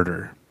Jones's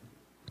murder.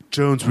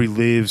 Jones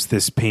relives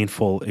this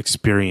painful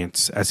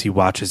experience as he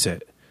watches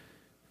it,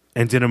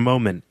 and in a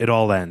moment it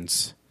all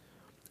ends,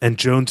 and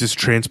Jones is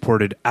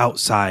transported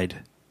outside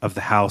of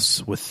the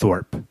house with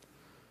Thorpe.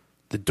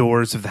 The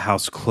doors of the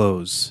house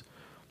close,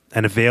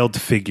 and a veiled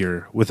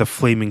figure with a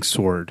flaming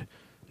sword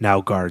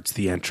now guards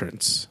the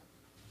entrance.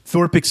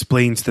 Thorpe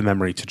explains the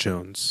memory to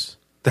Jones.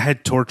 The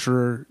head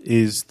torturer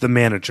is the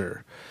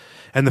manager,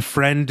 and the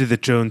friend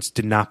that Jones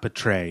did not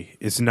betray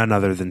is none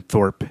other than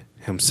Thorpe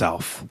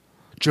himself.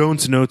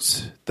 Jones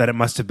notes that it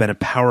must have been a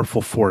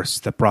powerful force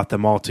that brought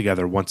them all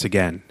together once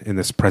again in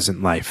this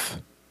present life.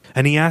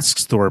 And he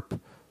asks Thorpe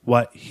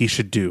what he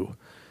should do.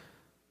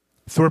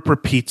 Thorpe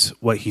repeats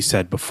what he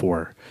said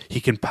before.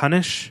 He can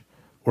punish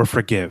or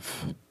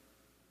forgive.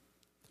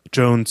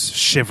 Jones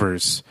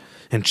shivers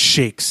and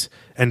shakes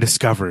and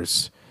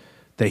discovers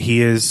that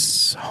he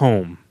is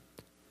home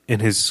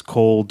in his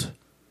cold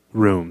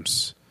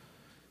rooms.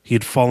 He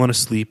had fallen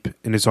asleep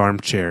in his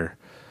armchair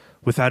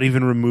without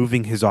even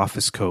removing his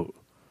office coat,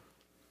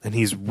 and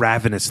he's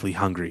ravenously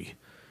hungry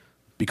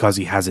because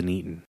he hasn't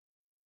eaten.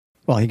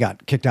 Well, he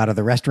got kicked out of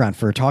the restaurant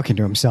for talking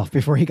to himself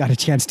before he got a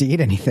chance to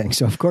eat anything,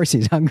 so of course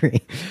he's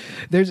hungry.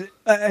 There's,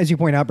 as you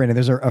point out, Brandon,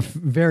 there's a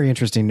very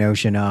interesting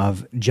notion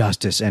of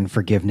justice and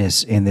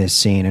forgiveness in this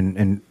scene,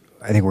 and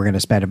I think we're going to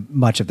spend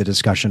much of the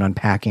discussion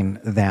unpacking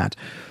that.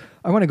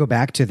 I want to go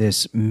back to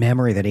this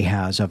memory that he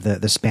has of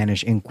the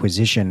Spanish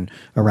Inquisition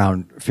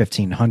around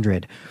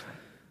 1500.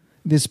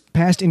 This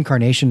past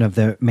incarnation of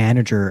the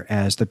manager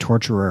as the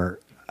torturer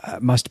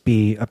must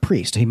be a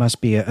priest. He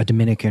must be a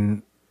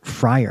Dominican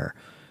friar.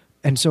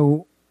 And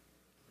so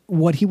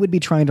what he would be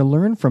trying to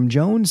learn from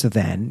Jones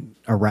then,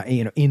 around,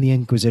 in the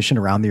Inquisition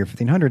around the year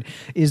 1500,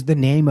 is the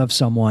name of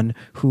someone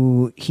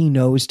who he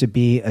knows to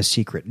be a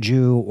secret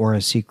Jew or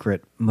a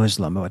secret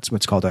Muslim. It's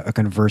what's called a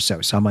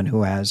converso, someone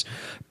who has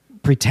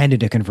pretended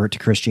to convert to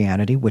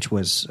Christianity, which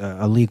was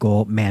a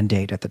legal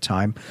mandate at the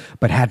time,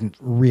 but hadn't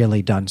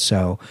really done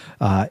so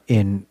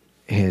in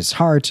his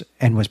heart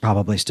and was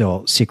probably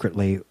still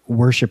secretly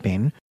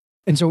worshiping.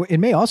 And so it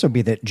may also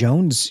be that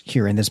Jones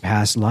here in this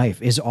past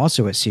life is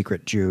also a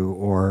secret Jew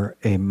or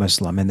a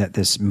Muslim, and that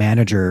this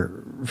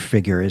manager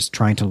figure is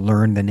trying to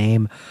learn the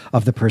name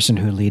of the person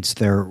who leads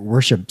their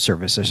worship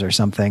services or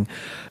something.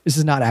 This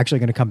is not actually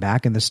going to come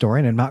back in the story,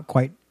 and I'm not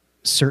quite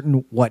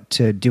certain what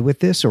to do with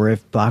this, or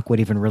if Blackwood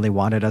even really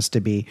wanted us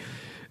to be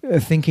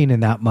thinking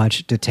in that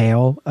much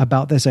detail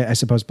about this. I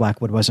suppose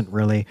Blackwood wasn't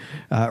really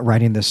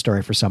writing this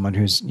story for someone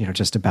who's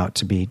just about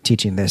to be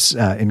teaching this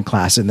in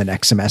class in the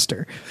next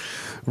semester.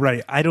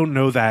 Right. I don't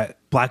know that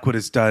Blackwood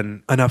has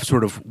done enough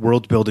sort of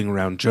world building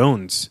around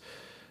Jones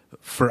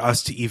for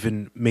us to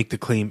even make the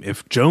claim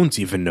if Jones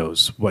even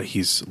knows what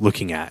he's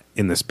looking at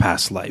in this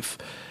past life.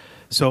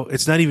 So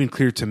it's not even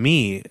clear to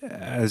me,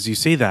 as you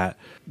say that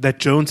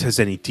Jones has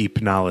any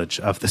deep knowledge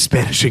of the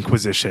Spanish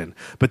Inquisition,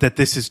 but that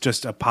this is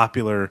just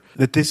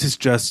that this is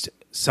just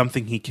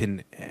something he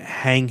can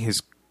hang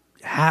his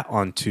hat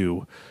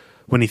onto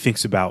when he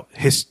thinks about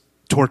his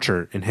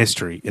torture in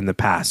history in the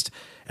past.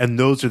 And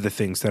those are the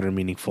things that are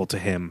meaningful to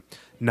him,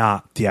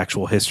 not the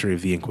actual history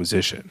of the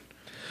Inquisition.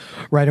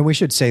 Right, and we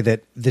should say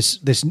that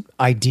this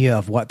idea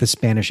of what the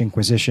Spanish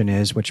Inquisition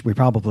is, which we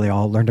probably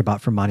all learned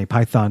about from Monty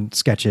Python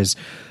sketches,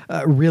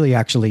 really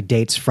actually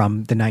dates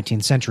from the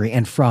 19th century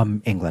and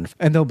from England.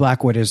 And though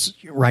Blackwood is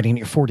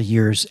writing 40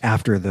 years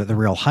after the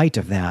real height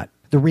of that,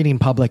 the reading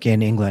public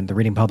in England, the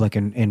reading public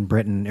in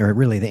Britain, or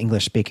really the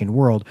English-speaking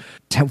world,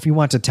 if you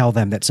want to tell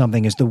them that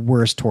something is the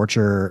worst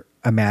torture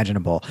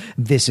imaginable,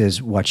 this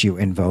is what you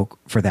invoke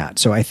for that.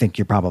 So I think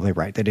you're probably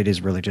right that it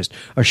is really just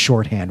a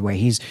shorthand way.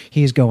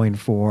 He's going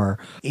for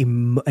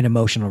an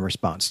emotional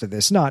response to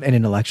this, not an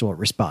intellectual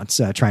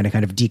response, trying to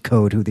kind of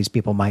decode who these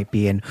people might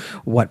be and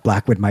what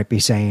Blackwood might be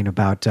saying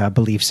about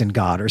beliefs in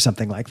God or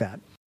something like that.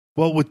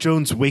 Well, with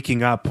Jones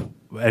waking up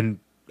and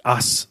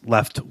us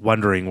left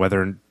wondering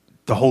whether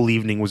the whole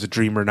evening was a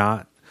dream or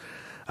not,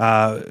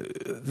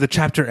 the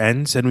chapter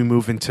ends and we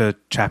move into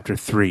chapter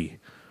 3.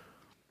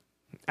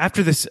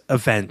 After this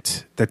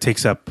event that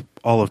takes up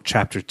all of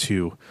chapter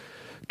 2,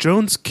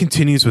 Jones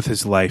continues with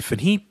his life and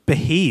he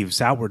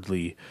behaves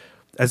outwardly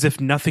as if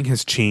nothing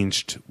has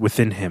changed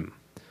within him.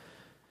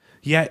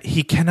 Yet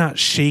he cannot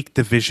shake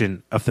the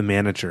vision of the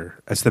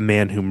manager as the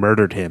man who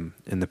murdered him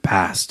in the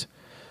past.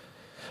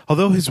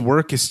 Although his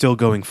work is still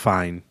going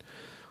fine,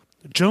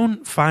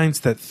 Joan finds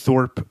that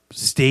Thorpe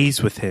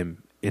stays with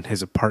him in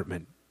his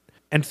apartment,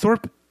 and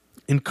Thorpe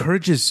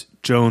encourages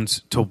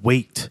Jones to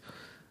wait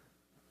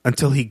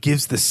until he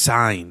gives the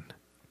sign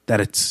that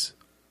it's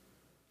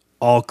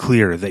all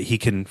clear, that he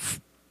can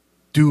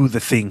do the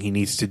thing he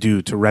needs to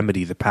do to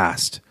remedy the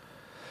past.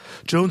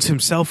 Jones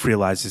himself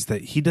realizes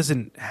that he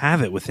doesn't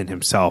have it within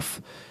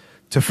himself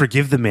to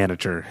forgive the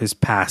manager his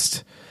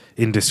past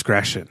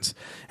indiscretions,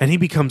 and he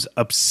becomes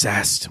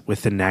obsessed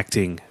with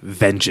enacting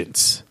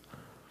vengeance.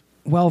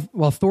 Well,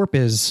 while Thorpe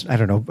is,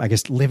 I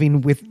guess living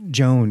with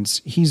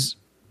Jones,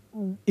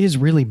 is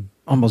really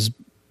almost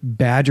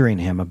badgering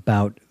him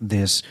about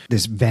this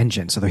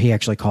vengeance, although he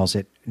actually calls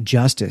it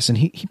justice. And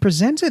he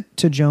presents it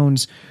to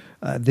Jones,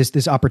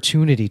 this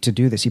opportunity to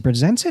do this. He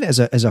presents it as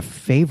a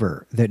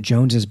favor that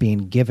Jones is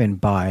being given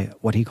by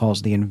what he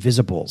calls the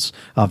invisibles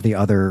of the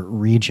other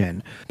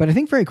region. But I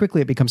think very quickly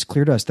it becomes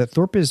clear to us that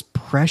Thorpe is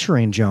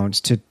pressuring Jones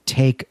to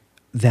take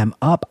them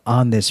up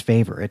on this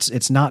favor.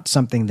 It's not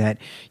something that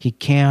he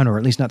can, or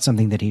at least not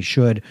something that he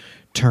should,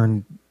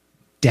 turn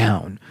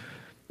down.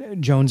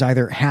 Jones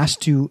either has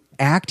to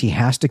act, he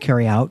has to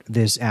carry out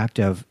this act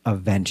of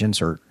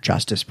vengeance or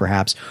justice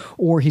perhaps,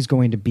 or he's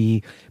going to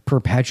be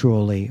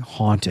perpetually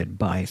haunted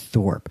by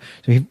Thorpe.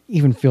 So he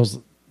even feels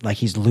like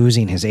he's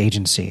losing his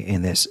agency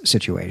in this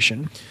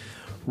situation.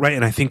 Right,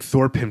 and I think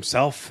Thorpe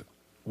himself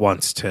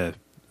wants to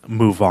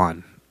move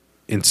on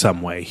in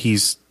some way.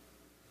 He's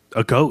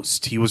a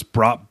ghost. He was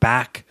brought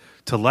back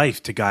to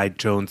life to guide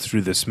Jones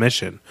through this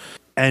mission.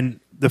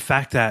 And the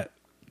fact that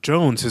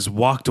Jones has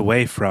walked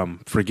away from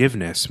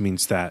forgiveness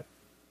means that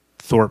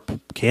Thorpe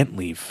can't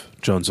leave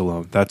Jones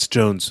alone. That's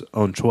Jones'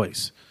 own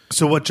choice.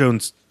 So what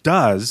Jones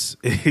does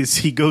is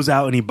he goes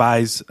out and he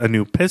buys a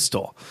new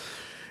pistol.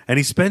 And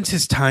he spends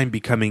his time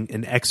becoming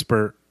an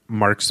expert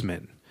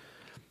marksman.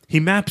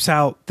 He maps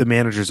out the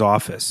manager's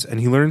office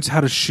and he learns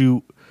how to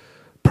shoot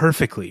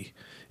perfectly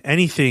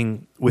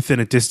anything within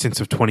a distance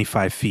of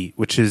 25 feet,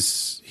 which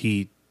is,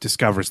 he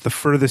discovers, the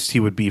furthest he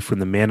would be from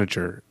the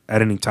manager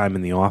at any time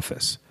in the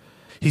office.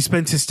 He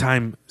spends his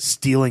time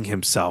steeling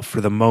himself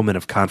for the moment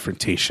of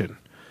confrontation.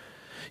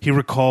 He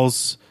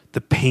recalls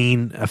the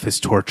pain of his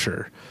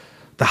torture,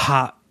 the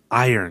hot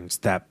irons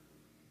that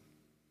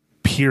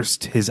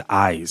pierced his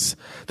eyes,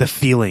 the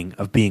feeling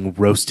of being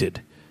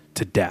roasted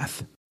to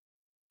death.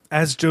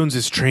 As Jones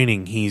is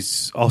training,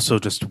 he's also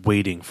just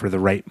waiting for the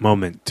right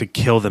moment to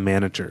kill the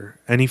manager,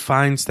 and he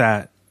finds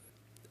that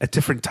at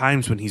different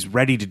times when he's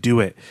ready to do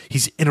it,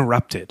 he's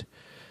interrupted.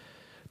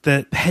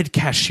 The head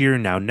cashier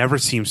now never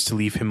seems to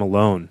leave him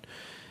alone,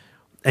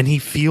 and he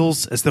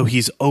feels as though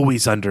he's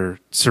always under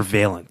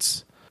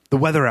surveillance. The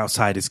weather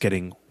outside is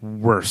getting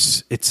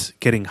worse. It's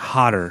getting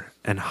hotter,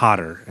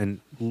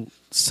 and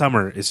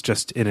summer is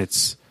just in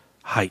its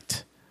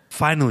height.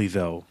 Finally,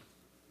 though,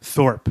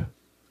 Thorpe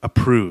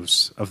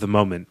approves of the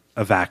moment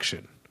of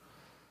action.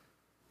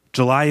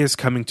 July is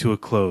coming to a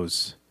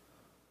close,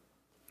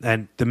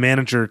 and the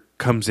manager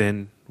comes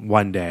in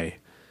one day,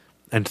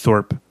 and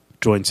Thorpe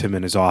joins him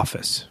in his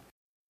office.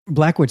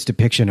 Blackwood's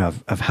depiction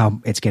of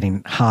how it's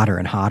getting hotter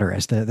and hotter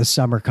as the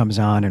summer comes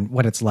on, and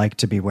what it's like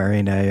to be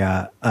wearing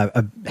a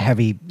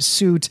heavy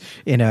suit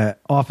in an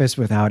office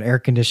without air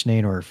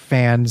conditioning or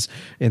fans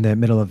in the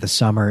middle of the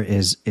summer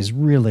is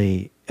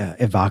really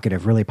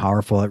evocative, really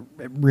powerful. It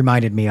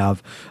reminded me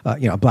of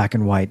a black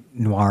and white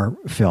noir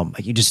film.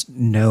 Like, you just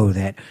know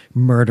that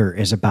murder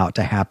is about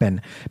to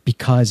happen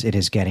because it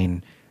is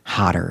getting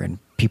hotter and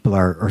people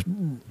are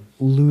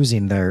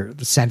losing their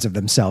sense of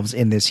themselves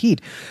in this heat.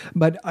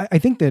 But I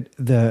think that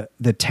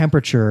the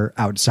temperature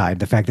outside,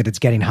 the fact that it's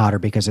getting hotter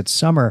because it's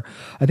summer,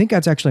 I think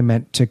that's actually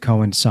meant to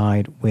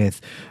coincide with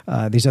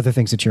these other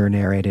things that you're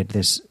narrated,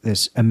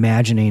 this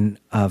imagining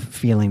of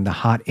feeling the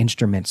hot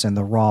instruments and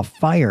the raw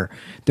fire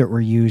that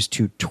were used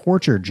to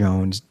torture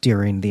Jones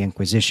during the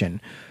Inquisition.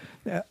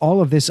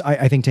 All of this,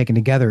 I think, taken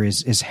together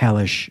is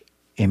hellish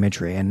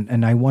imagery.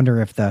 And I wonder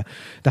if the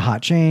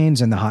hot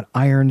chains and the hot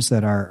irons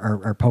that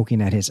are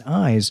poking at his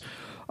eyes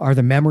are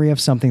the memory of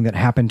something that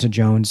happened to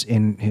Jones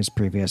in his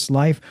previous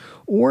life,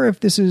 or if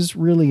this is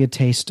really a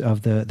taste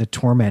of the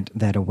torment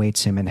that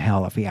awaits him in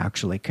hell if he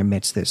actually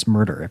commits this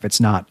murder, if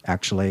it's not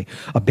actually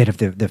a bit of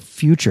the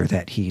future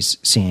that he's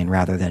seeing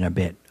rather than a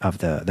bit of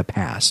the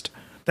past.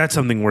 That's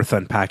something worth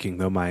unpacking,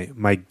 though.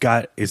 My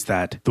gut is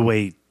that the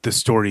way the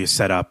story is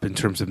set up in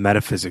terms of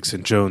metaphysics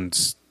and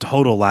Jones'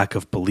 total lack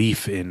of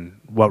belief in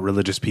what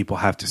religious people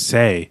have to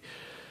say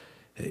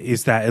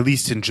is that, at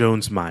least in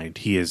Jones' mind,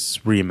 he is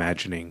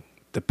reimagining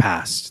the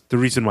past. The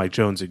reason why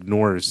Jones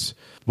ignores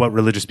what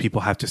religious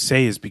people have to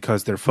say is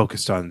because they're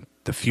focused on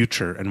the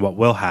future and what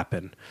will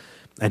happen.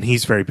 And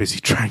he's very busy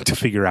trying to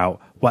figure out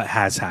what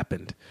has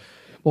happened.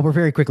 Well, we're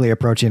very quickly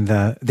approaching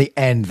the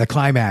end, the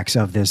climax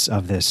of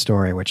this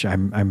story, which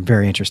I'm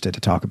very interested to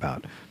talk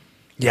about.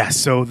 Yeah,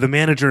 so the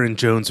manager and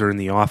Jones are in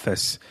the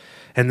office,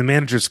 and the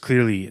manager's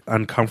clearly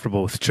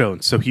uncomfortable with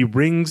Jones. So he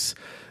rings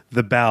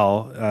the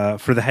bell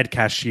for the head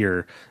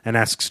cashier and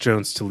asks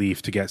Jones to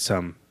leave to get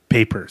some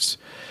papers.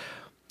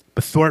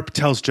 But Thorpe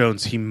tells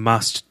Jones he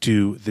must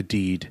do the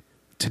deed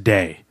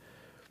today.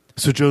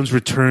 So Jones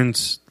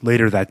returns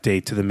later that day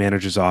to the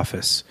manager's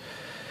office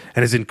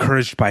and is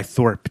encouraged by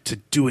Thorpe to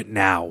do it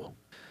now.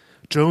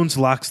 Jones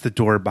locks the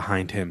door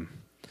behind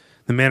him.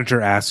 The manager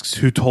asks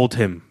who told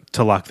him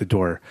to lock the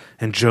door,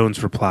 and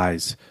Jones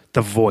replies,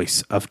 "The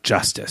voice of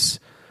justice."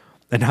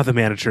 And now the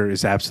manager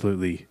is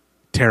absolutely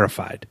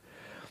terrified.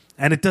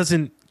 And it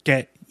doesn't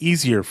get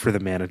easier for the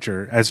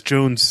manager as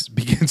Jones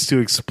begins to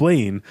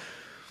explain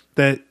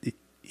that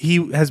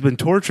he has been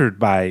tortured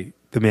by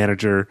the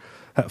manager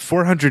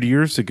 400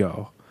 years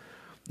ago,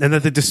 and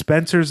that the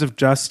dispensers of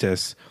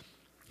justice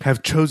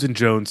have chosen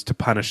Jones to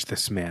punish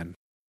this man.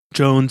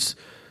 Jones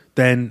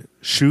then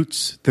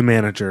shoots the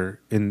manager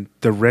in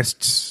the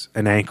wrists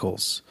and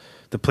ankles,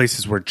 the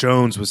places where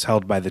Jones was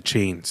held by the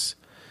chains.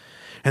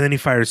 And then he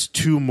fires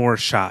 2 more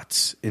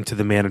shots into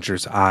the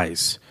manager's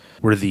eyes,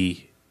 where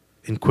the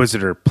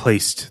Inquisitor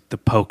placed the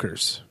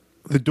pokers.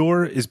 The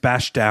door is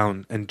bashed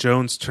down, and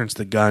Jones turns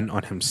the gun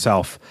on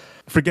himself,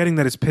 forgetting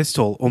that his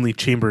pistol only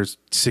chambers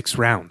 6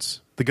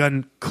 rounds. The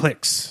gun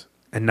clicks,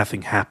 and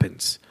nothing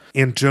happens.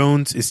 And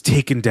Jones is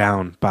taken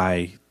down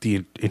by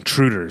the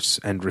intruders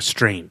and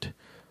restrained.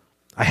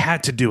 "I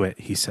had to do it,"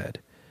 he said.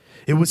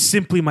 "It was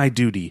simply my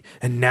duty,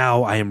 and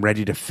now I am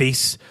ready to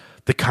face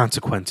the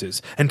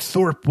consequences, and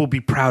Thorpe will be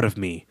proud of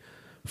me,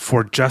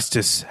 for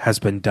justice has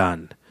been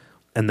done,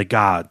 and the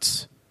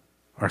gods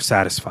are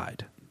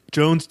satisfied."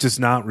 Jones does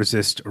not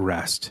resist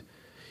arrest.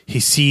 He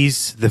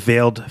sees the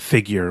veiled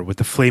figure with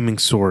the flaming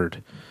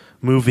sword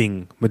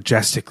moving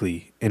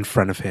majestically in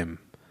front of him,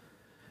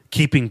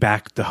 keeping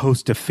back the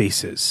host of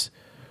faces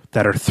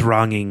that are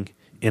thronging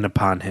in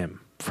upon him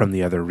from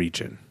the other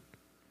region.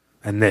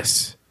 And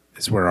this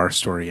is where our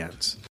story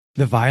ends.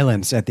 The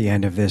violence at the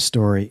end of this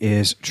story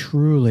is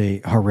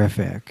truly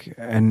horrific.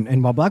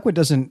 And while Blackwood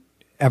doesn't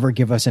ever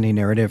give us any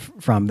narrative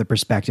from the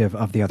perspective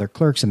of the other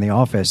clerks in the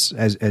office,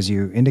 as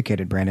you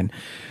indicated, Brandon.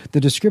 The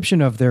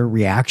description of their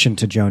reaction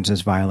to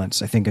Jones's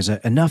violence, I think, is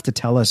enough to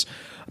tell us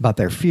about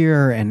their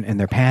fear and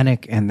their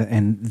panic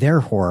and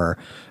their horror.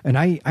 And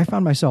I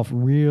found myself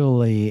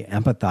really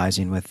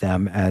empathizing with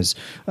them as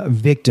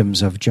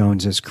victims of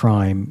Jones's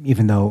crime,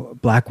 even though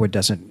Blackwood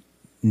doesn't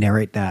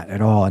narrate that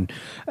at all. And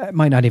it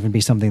might not even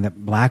be something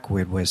that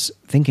Blackwood was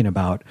thinking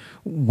about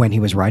when he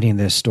was writing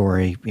this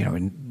story,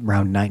 in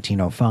around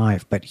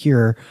 1905. But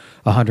here,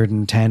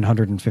 110,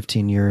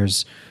 115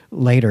 years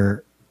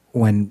later,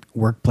 when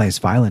workplace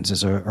violence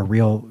is a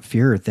real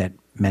fear that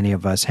many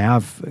of us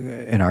have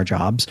in our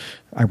jobs.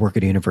 I work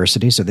at a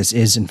university, so this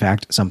is, in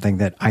fact, something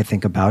that I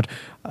think about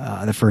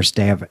the first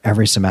day of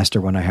every semester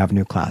when I have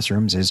new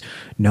classrooms, is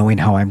knowing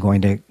how I'm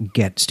going to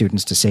get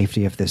students to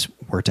safety if this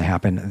were to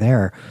happen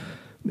there.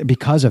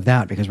 Because of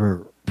that, because we're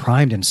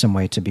primed in some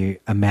way to be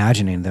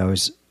imagining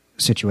those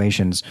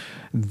situations,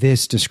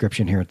 this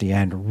description here at the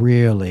end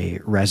really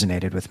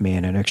resonated with me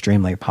in an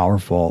extremely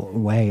powerful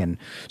way. And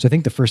so I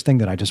think the first thing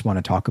that I just want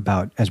to talk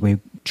about as we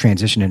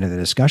transition into the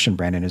discussion,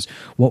 Brandon, is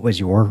what was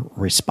your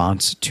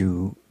response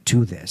to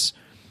this?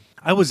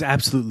 I was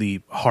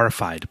absolutely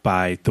horrified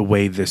by the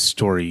way this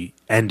story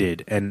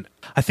ended. And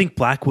I think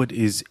Blackwood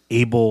is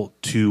able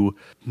to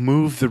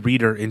move the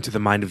reader into the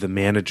mind of the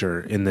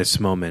manager in this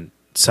moment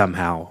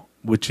somehow,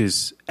 which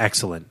is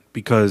excellent,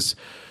 because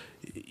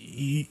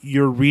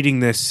you're reading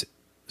this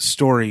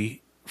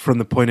story from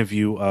the point of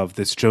view of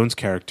this Jones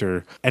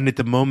character, and at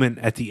the moment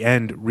at the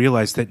end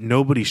realize that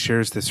nobody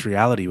shares this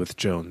reality with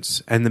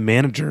Jones, and the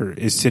manager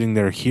is sitting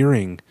there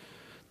hearing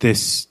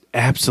this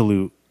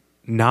absolute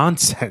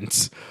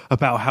nonsense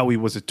about how he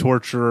was a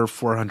torturer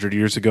 400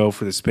 years ago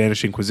for the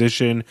Spanish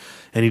Inquisition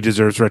and he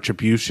deserves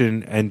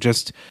retribution, and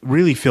just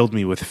really filled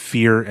me with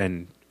fear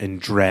and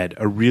dread,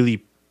 a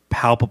really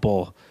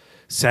palpable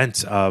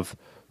sense of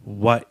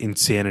what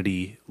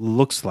insanity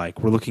looks like.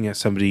 We're looking at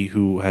somebody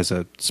who has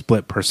a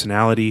split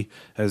personality,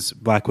 as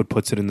Blackwood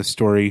puts it in the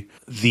story.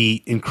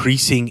 The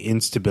increasing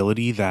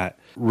instability that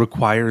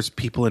requires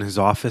people in his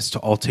office to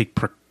all take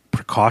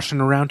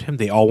precaution around him.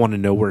 They all want to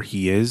know where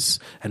he is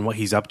and what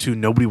he's up to.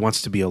 Nobody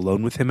wants to be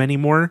alone with him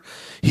anymore.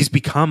 He's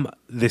become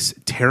this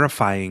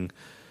terrifying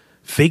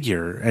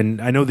figure. And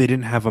I know they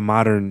didn't have a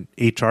modern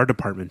HR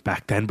department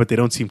back then, but they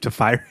don't seem to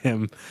fire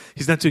him.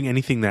 He's not doing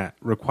anything that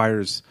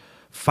requires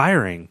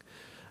firing.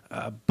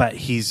 But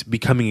he's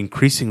becoming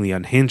increasingly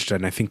unhinged,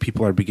 and I think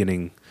people are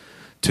beginning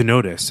to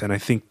notice. And I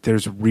think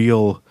there's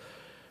real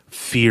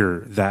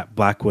fear that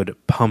Blackwood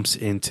pumps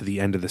into the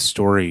end of the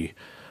story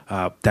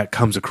that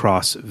comes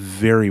across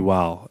very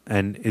well.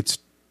 And it's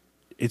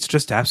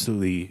just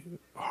absolutely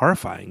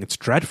horrifying. It's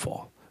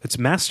dreadful. It's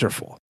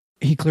masterful.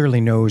 He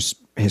clearly knows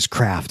his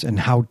craft and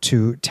how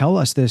to tell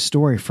us this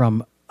story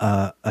from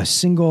a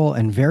single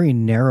and very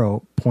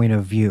narrow point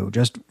of view,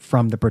 just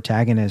from the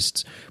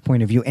protagonist's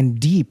point of view and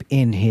deep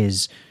in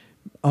his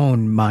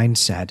own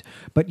mindset,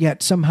 but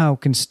yet somehow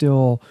can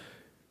still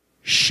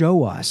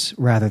show us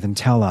rather than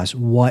tell us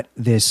what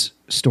this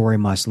story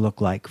must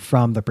look like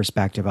from the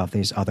perspective of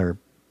these other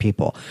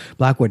people.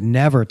 Blackwood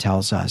never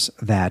tells us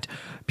that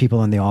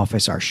people in the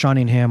office are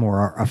shunning him or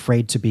are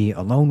afraid to be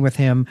alone with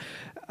him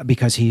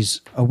because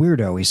he's a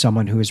weirdo. He's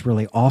someone who is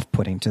really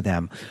off-putting to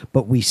them,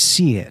 but we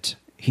see it.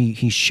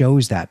 He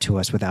shows that to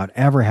us without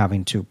ever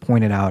having to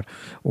point it out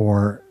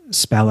or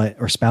spell it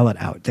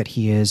out, that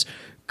he is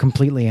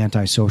completely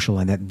antisocial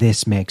and that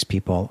this makes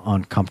people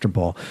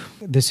uncomfortable.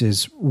 This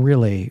is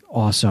really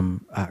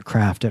awesome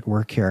craft at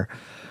work here.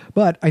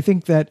 But I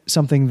think that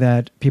something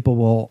that people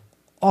will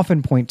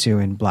often point to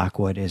in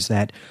Blackwood is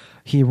that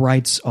he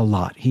writes a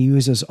lot. He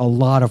uses a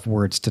lot of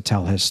words to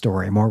tell his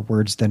story, more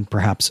words than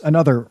perhaps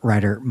another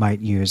writer might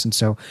use. And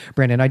so,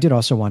 Brandon, I did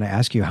also want to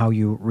ask you how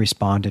you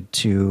responded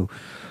to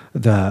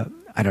the,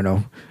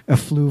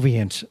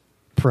 effluviant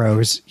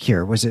prose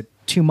here. Was it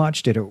too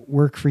much? Did it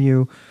work for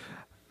you?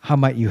 How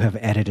might you have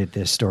edited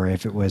this story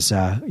if it was,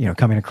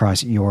 coming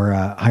across your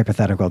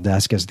hypothetical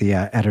desk as the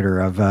editor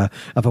of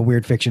a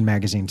weird fiction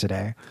magazine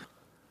today?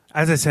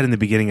 As I said in the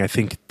beginning, I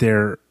think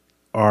there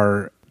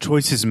are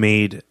choices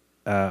made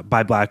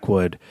by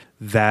Blackwood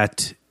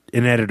that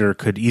an editor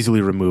could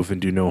easily remove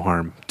and do no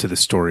harm to the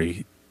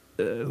story.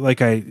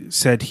 Like I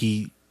said,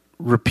 he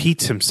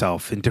repeats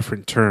himself in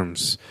different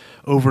terms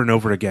over and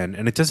over again,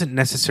 and it doesn't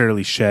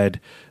necessarily shed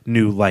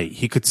new light.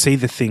 He could say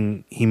the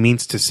thing he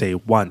means to say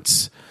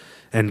once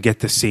and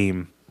get the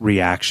same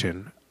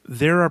reaction.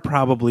 There are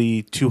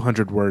probably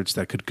 200 words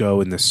that could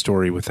go in this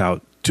story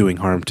without doing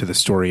harm to the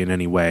story in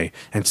any way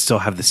and still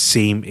have the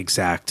same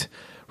exact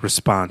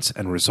response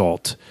and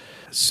result.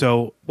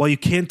 So while you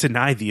can't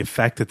deny the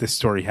effect that this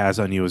story has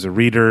on you as a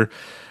reader,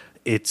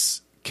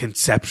 its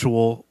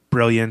conceptual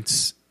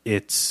brilliance,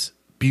 its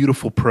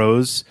beautiful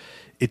prose,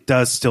 it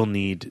does still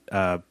need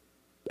an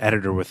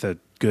editor with a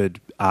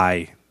good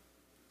eye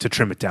to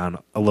trim it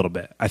down a little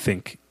bit, I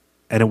think.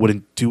 And it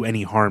wouldn't do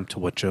any harm to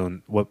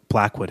what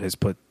Blackwood has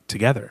put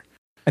together.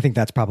 I think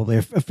that's probably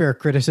a fair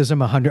criticism.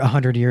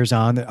 100 years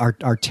on,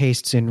 our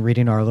tastes in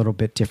reading are a little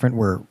bit different.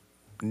 We're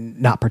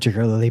not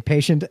particularly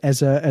patient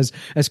as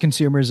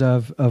consumers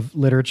of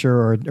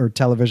literature or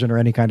television or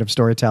any kind of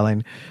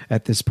storytelling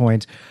at this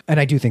point. And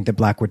I do think that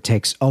Blackwood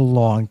takes a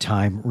long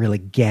time really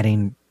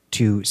getting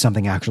to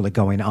something actually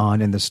going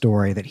on in the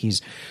story, that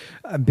he's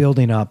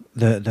building up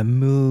the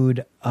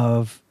mood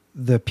of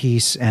the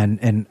piece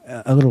and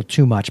a little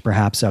too much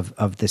perhaps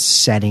of this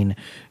setting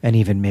and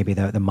even maybe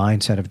the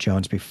mindset of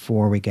Jones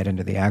before we get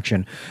into the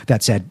action.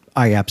 That said,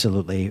 I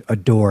absolutely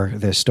adore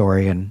this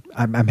story and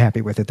I'm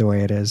happy with it the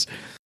way it is.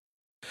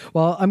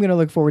 Well, I'm going to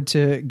look forward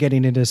to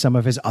getting into some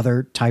of his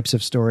other types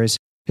of stories,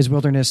 his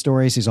wilderness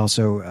stories. He's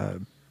also a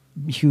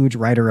huge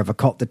writer of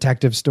occult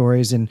detective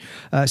stories, and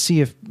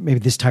see if maybe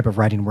this type of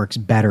writing works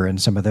better in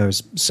some of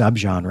those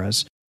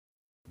subgenres.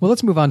 Well,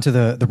 let's move on to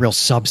the real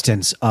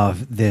substance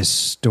of this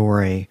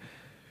story.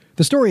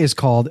 The story is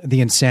called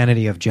The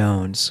Insanity of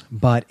Jones,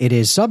 but it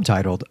is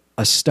subtitled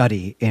A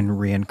Study in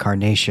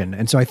Reincarnation.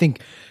 And so I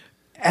think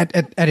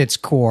at its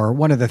core,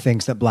 one of the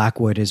things that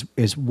Blackwood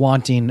is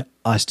wanting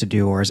us to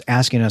do, or is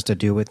asking us to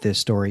do with this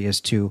story,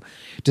 is to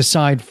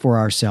decide for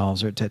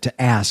ourselves, or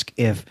to ask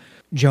if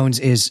Jones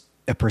is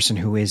a person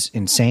who is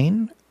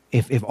insane,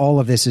 if all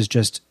of this is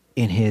just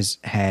in his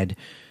head,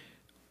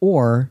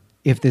 or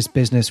if this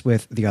business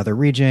with the other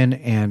region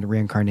and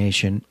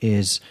reincarnation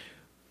is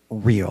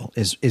real,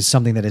 is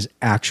something that is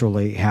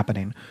actually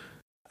happening.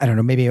 I don't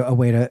know, maybe a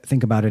way to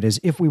think about it is,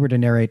 if we were to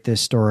narrate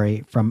this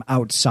story from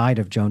outside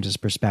of Jones's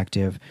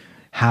perspective,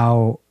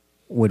 how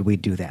would we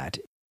do that?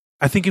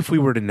 I think if we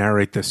were to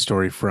narrate this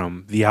story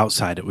from the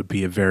outside, it would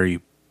be a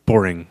very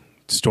boring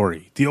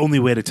story. The only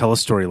way to tell a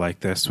story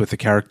like this with a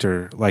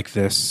character like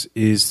this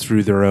is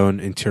through their own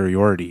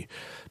interiority,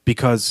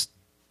 because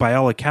by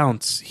all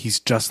accounts, he's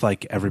just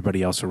like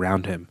everybody else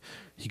around him.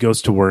 He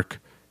goes to work,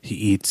 he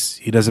eats,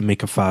 he doesn't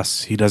make a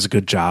fuss, he does a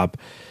good job.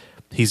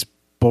 He's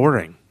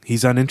boring.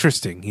 He's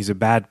uninteresting. He's a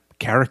bad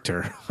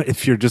character.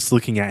 If you're just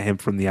looking at him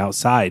from the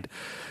outside,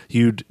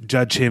 you'd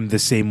judge him the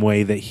same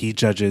way that he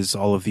judges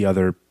all of the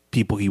other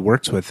people he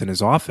works with in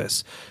his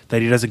office,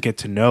 that he doesn't get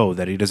to know,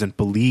 that he doesn't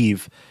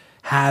believe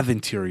have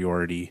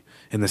interiority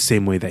in the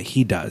same way that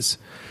he does.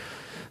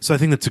 So I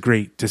think that's a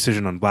great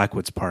decision on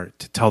Blackwood's part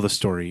to tell the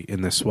story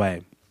in this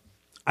way.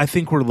 I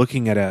think we're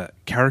looking at a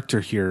character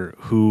here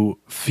who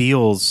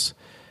feels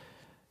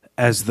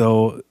as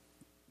though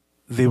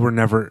they were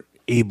never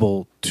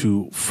able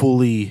to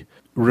fully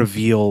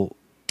reveal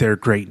their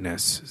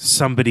greatness.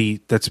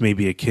 Somebody that's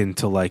maybe akin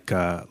to like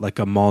a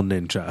mall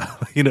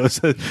ninja,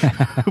 so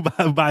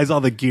who buys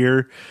all the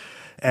gear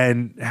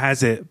and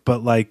has it,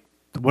 but like,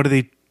 what are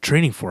they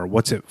training for?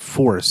 What's it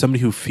for?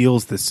 Somebody who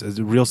feels this as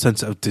a real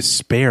sense of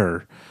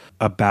despair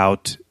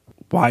about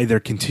why they're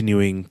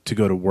continuing to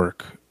go to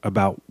work,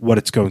 about what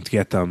it's going to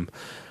get them,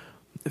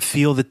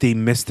 feel that they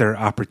missed their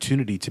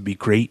opportunity to be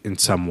great in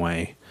some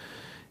way.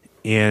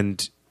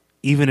 And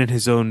even in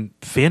his own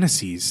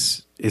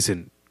fantasies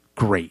isn't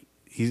great.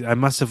 I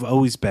must have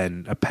always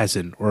been a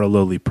peasant or a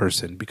lowly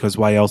person, because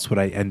why else would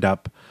I end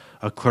up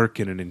a clerk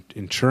in an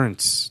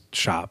insurance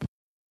shop?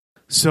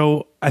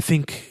 So I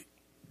think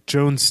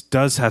Jones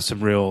does have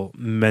some real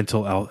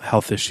mental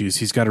health issues.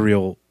 He's got a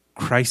real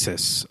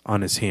crisis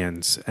on his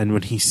hands. And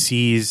when he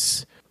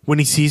sees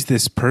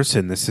this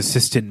person, this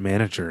assistant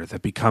manager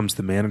that becomes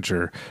the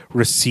manager,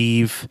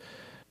 receive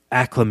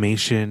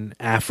acclamation,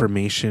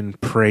 affirmation,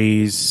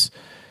 praise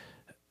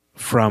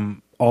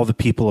from all the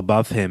people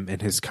above him in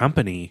his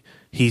company,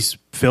 he's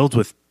filled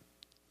with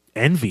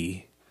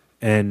envy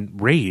and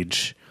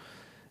rage.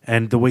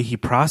 And the way he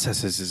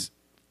processes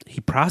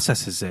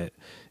it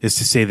is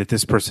to say that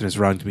this person has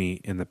wronged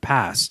me in the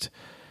past.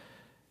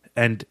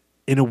 And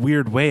in a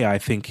weird way, I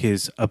think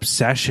his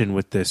obsession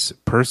with this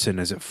person,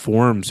 as it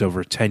forms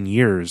over 10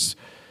 years,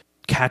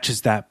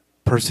 catches that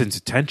person's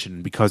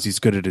attention. Because he's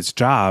good at his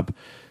job,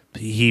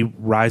 he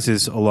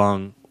rises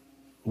along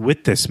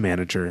with this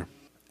manager.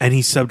 And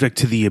he's subject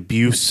to the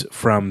abuse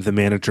from the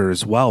manager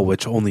as well,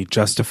 which only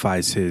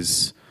justifies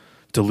his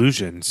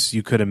delusions.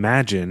 You could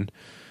imagine,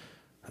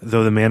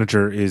 though the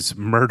manager is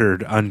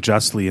murdered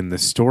unjustly in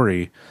this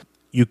story,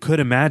 you could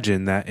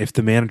imagine that if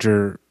the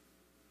manager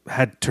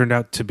had turned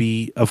out to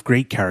be of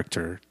great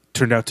character,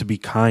 turned out to be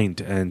kind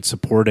and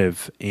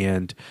supportive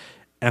and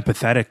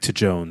empathetic to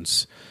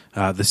Jones,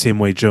 the same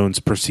way Jones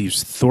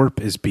perceives Thorpe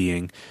as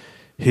being,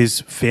 his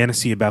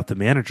fantasy about the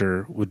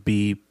manager would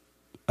be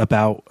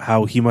about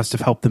how he must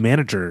have helped the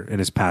manager in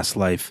his past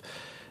life,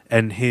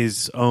 and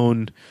his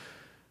own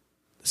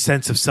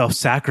sense of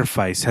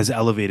self-sacrifice has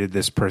elevated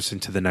this person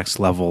to the next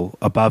level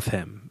above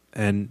him.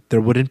 And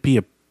there wouldn't be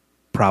a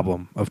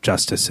problem of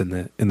justice in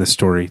the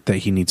story that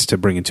he needs to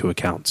bring into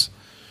account.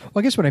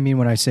 Well, I guess what I mean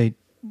when I say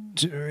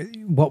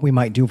what we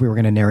might do if we were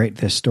going to narrate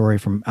this story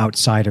from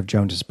outside of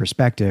Jones's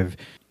perspective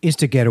is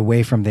to get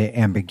away from the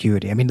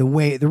ambiguity. I mean,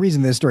 the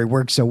reason this story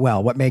works so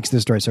well, what makes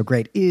this story so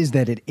great, is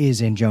that it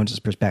is in Jones's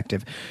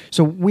perspective.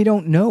 So we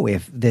don't know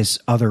if this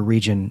other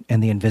region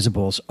and the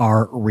Invisibles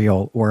are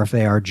real, or if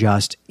they are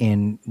just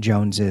in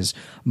Jones's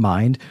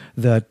mind.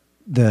 The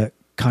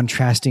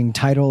contrasting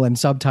title and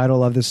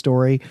subtitle of the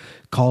story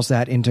calls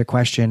that into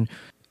question.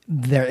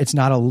 there's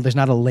not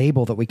a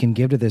label that we can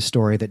give to this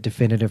story that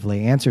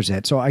definitively answers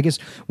it. So I guess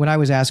when I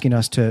was asking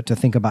us to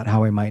think about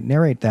how we might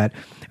narrate that,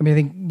 I mean, I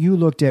think you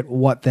looked at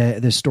what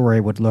the story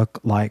would look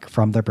like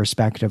from the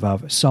perspective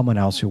of someone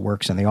else who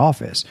works in the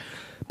office.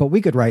 But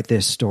we could write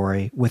this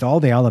story with all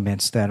the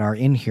elements that are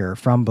in here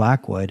from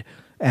Blackwood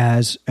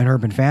as an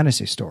urban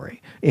fantasy story,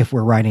 if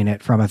we're writing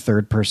it from a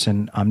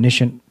third-person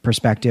omniscient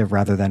perspective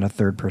rather than a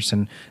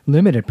third-person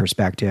limited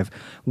perspective,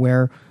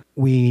 where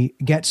we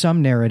get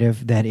some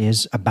narrative that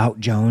is about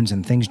Jones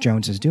and things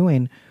Jones is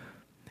doing,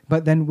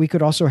 but then we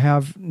could also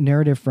have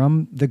narrative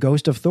from the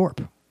Ghost of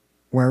Thorpe,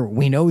 where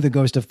we know the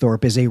Ghost of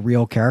Thorpe is a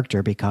real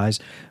character because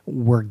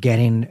we're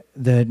getting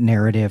the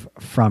narrative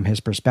from his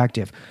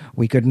perspective.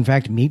 We could, in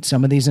fact, meet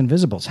some of these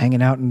invisibles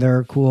hanging out in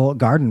their cool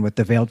garden with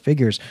the veiled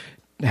figures,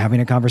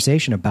 having a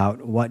conversation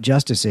about what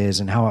justice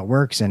is and how it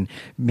works, and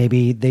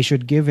maybe they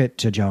should give it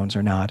to Jones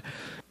or not.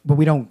 But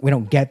we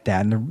don't get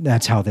that, and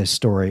that's how this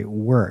story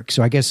works.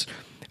 So I guess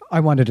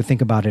I wanted to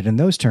think about it in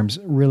those terms,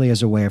 really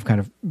as a way of kind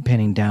of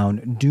pinning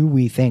down, do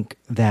we think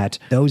that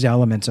those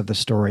elements of the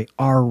story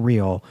are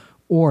real,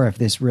 or if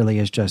this really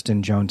is just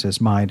in Jones's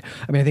mind?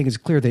 I mean, I think it's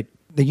clear that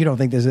you don't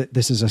think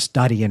this is a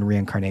study in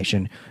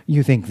reincarnation.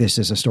 You think this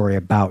is a story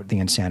about the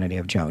insanity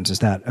of Jones. Is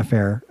that a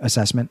fair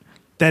assessment?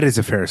 That is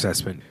a fair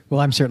assessment. Well,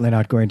 I'm certainly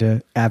not going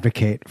to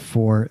advocate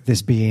for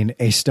this being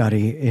a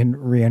study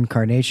in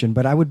reincarnation,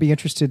 but I would be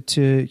interested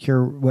to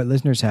hear what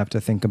listeners have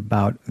to think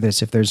about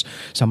this if there's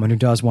someone who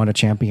does want to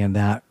champion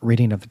that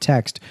reading of the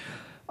text.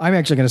 I'm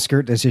actually going to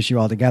skirt this issue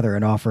altogether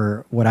and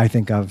offer what I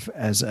think of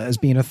as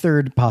being a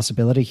third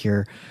possibility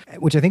here,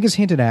 which I think is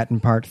hinted at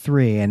in part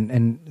 3.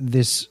 And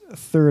this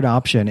third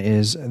option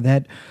is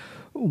that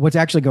what's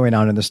actually going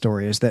on in the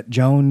story is that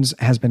Jones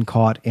has been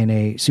caught in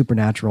a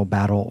supernatural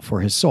battle for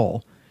his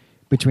soul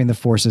between the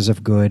forces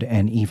of good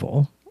and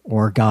evil,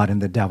 or God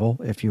and the devil,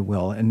 if you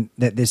will, and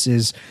that this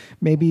is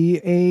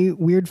maybe a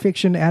weird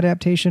fiction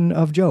adaptation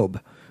of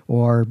Job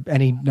or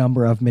any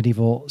number of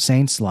medieval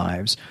saints'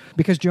 lives,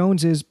 because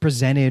Jones is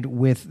presented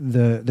with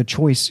the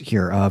choice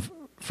here of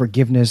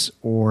forgiveness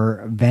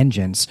or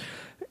vengeance,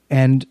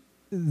 and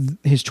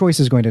his choice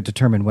is going to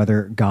determine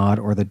whether God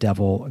or the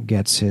devil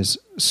gets his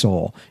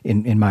soul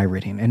in my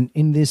reading. And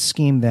in this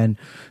scheme, then,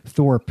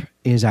 Thorpe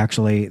is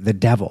actually the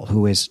devil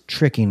who is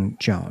tricking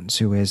Jones,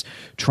 who is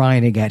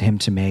trying to get him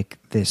to make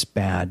this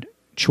bad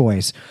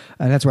choice.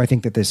 And that's where I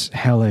think that this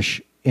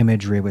hellish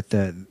imagery with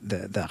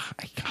the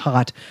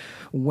hot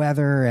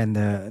weather and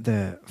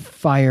the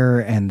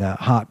fire and the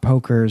hot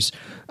pokers,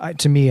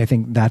 to me, I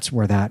think that's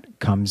where that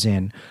comes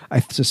in. I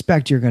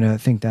suspect you're going to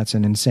think that's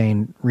an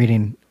insane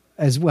reading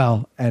as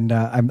well, and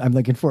I'm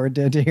looking forward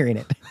to hearing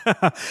it.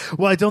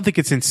 Well, I don't think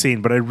it's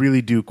insane, but I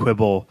really do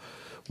quibble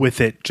with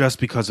it just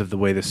because of the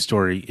way the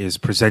story is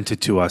presented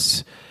to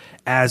us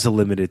as a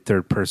limited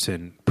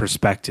third-person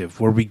perspective,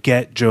 where we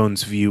get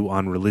Jones' view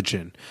on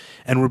religion,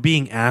 and we're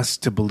being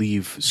asked to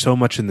believe so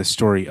much in the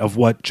story of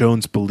what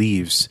Jones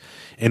believes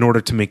in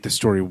order to make the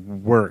story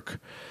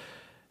work.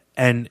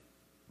 And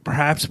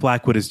perhaps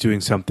Blackwood is doing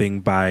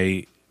something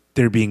by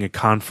there being a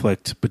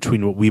conflict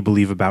between what we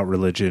believe about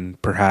religion,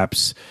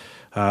 perhaps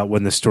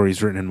when the story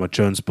is written, and what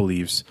Jones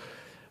believes.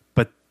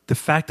 But the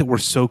fact that we're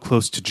so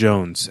close to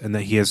Jones and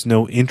that he has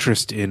no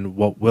interest in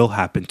what will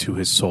happen to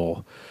his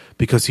soul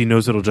because he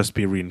knows it'll just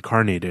be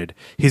reincarnated,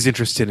 his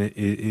interest in it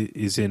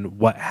is in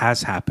what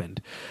has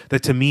happened.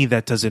 That to me,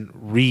 that doesn't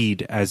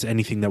read as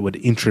anything that would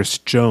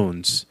interest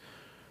Jones,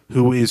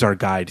 who is our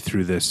guide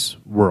through this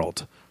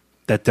world.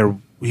 That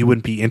he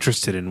wouldn't be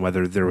interested in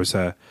whether there was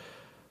a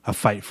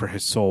fight for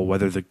his soul,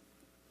 whether the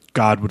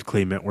God would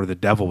claim it or the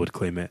devil would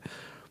claim it.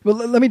 Well,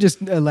 let me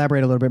just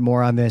elaborate a little bit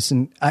more on this.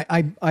 And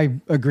I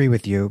agree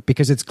with you,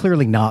 because it's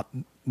clearly not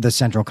the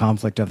central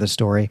conflict of the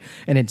story.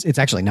 And it's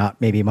actually not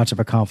maybe much of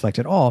a conflict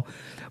at all.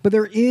 But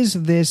there is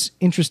this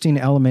interesting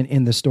element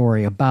in the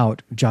story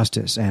about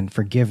justice and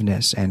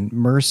forgiveness and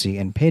mercy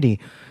and pity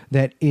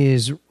that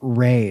is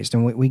raised.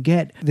 And we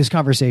get this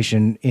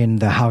conversation in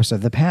the house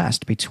of the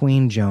past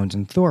between Jones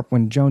and Thorpe,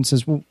 when Jones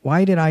says, well,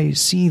 why did I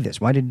see this?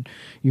 Why did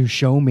you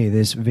show me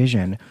this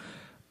vision?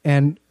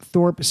 And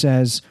Thorpe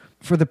says,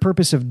 for the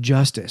purpose of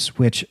justice,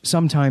 which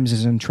sometimes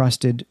is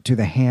entrusted to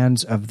the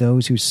hands of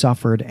those who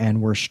suffered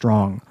and were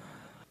strong.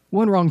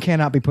 One wrong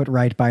cannot be put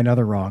right by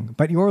another wrong,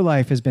 but your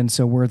life has been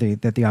so worthy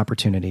that the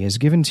opportunity is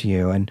given to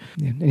you. And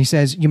he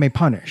says, you may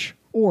punish,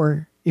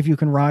 or if you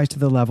can rise to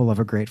the level of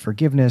a great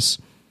forgiveness,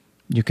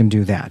 you can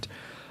do that.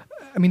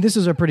 I mean, this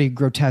is a pretty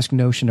grotesque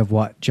notion of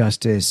what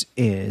justice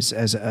is,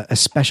 as a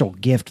special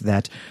gift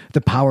that the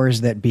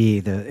powers that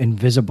be, the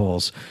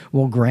invisibles,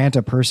 will grant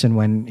a person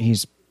when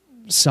he's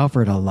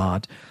suffered a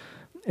lot.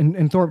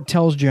 And Thorpe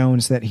tells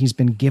Jones that he's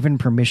been given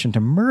permission to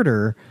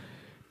murder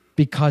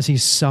because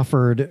he's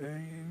suffered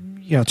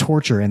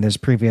torture in this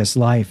previous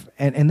life.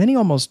 And then he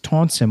almost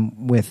taunts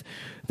him with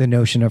the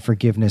notion of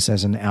forgiveness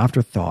as an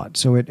afterthought.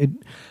 So I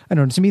don't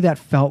know, to me that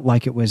felt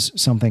like it was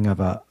something of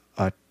a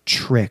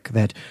trick,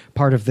 that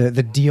part of the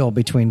deal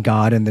between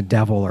God and the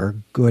devil, or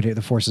good,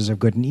 the forces of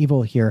good and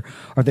evil here,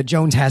 are that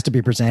Jones has to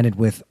be presented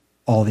with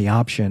all the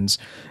options,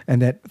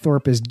 and that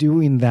Thorpe is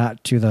doing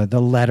that to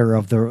the letter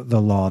of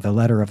the law, the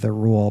letter of the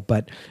rule,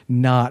 but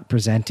not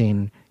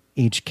presenting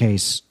each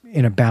case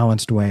in a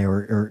balanced way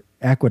or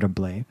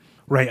equitably.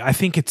 Right. I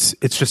think it's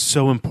just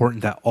so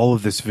important that all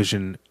of this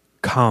vision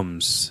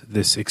comes,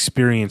 this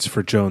experience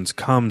for Jones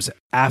comes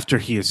after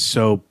he is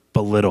so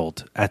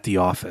belittled at the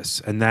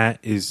office. And that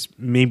is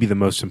maybe the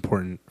most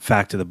important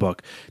fact of the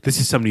book. This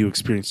is somebody who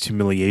experienced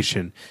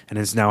humiliation and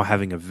is now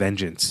having a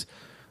vengeance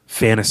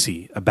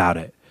fantasy about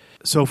it.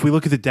 So if we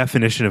look at the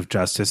definition of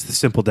justice, the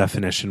simple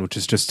definition, which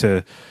is just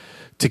to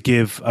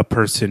give a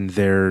person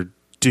their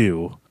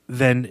due,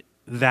 then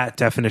that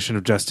definition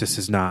of justice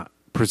is not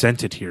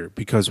presented here,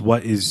 because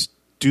what is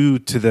due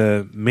to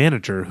the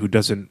manager who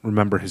doesn't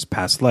remember his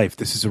past life?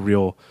 This is a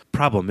real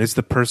problem. Is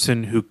the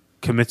person who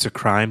commits a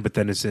crime but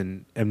then is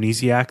an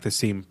amnesiac the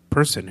same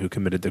person who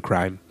committed the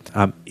crime?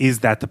 Is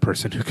that the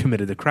person who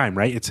committed the crime,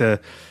 right? It's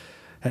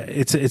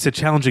a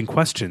challenging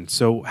question.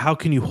 So how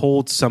can you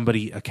hold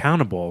somebody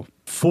accountable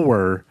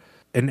for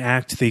an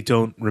act they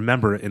don't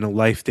remember in a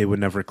life they would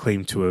never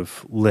claim to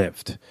have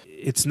lived?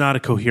 It's not a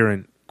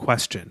coherent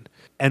question.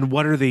 And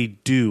what are they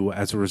due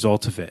as a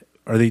result of it?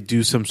 Are they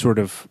due some sort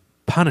of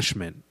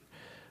punishment?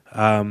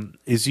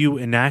 Is you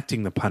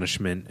enacting the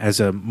punishment as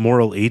a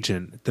moral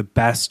agent the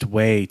best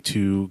way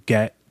to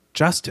get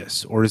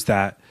justice, or is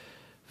that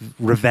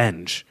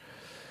revenge?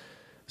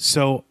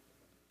 So,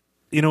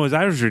 as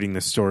I was reading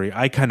this story,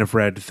 I kind of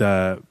read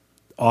the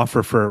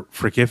offer for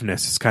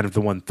forgiveness as kind of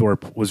the one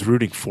Thorpe was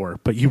rooting for,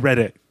 but you read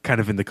it kind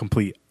of in the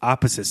complete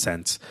opposite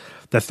sense,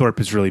 that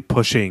Thorpe is really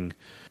pushing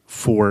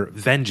for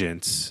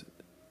vengeance,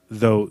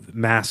 though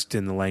masked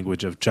in the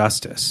language of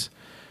justice.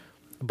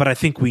 But I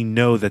think we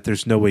know that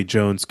there's no way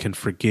Jones can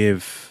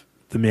forgive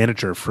the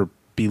manager for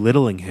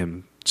belittling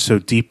him so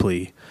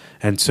deeply,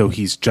 and so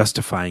he's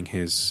justifying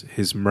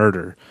his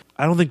murder.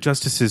 I don't think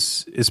justice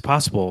is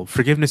possible.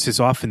 Forgiveness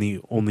is often the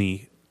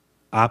only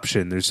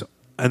option.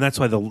 And that's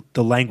why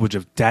the language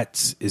of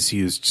debts is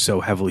used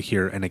so heavily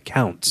here, and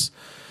accounts,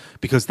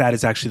 because that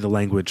is actually the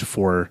language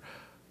for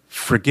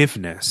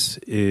forgiveness,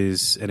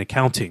 is an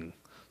accounting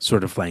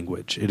sort of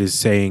language. It is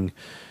saying,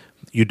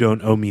 you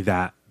don't owe me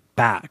that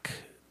back,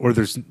 or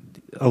there's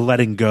a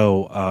letting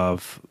go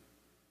of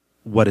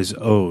what is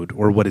owed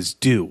or what is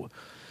due.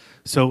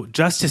 So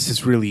justice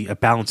is really a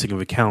balancing of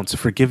accounts.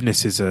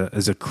 Forgiveness is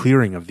a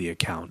clearing of the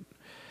account.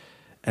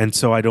 And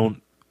so I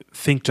don't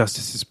think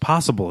justice is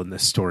possible in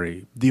this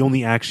story. The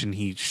only action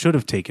he should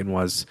have taken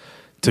was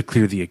to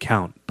clear the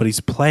account. But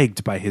he's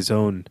plagued by his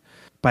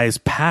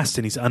past,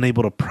 and he's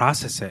unable to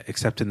process it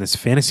except in this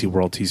fantasy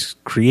world he's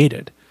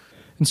created.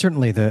 And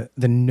certainly the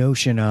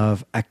notion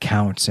of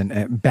accounts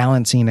and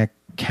balancing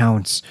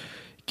accounts,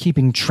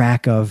 keeping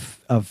track of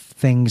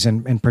things,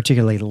 and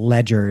particularly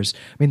ledgers.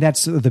 I mean,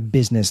 that's the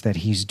business that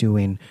he's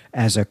doing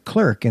as a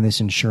clerk in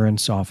this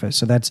insurance office.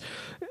 So that's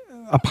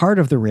a part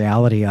of the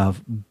reality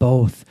of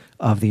both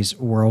of these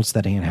worlds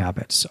that he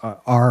inhabits,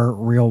 our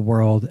real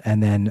world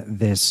and then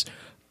this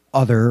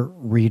other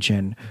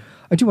region.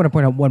 I do want to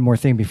point out one more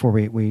thing before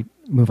we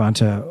move on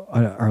to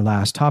our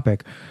last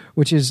topic,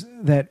 which is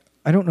that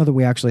I don't know that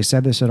we actually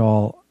said this at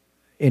all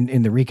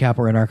in the recap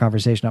or in our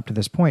conversation up to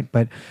this point,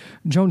 but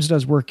Jones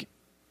does work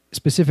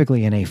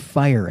specifically in a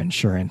fire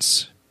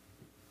insurance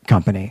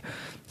company.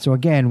 So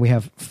again, we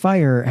have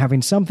fire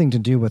having something to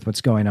do with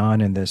what's going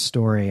on in this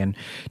story. And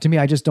to me,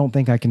 I just don't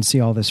think I can see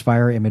all this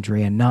fire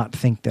imagery and not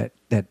think that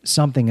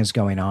something is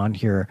going on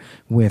here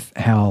with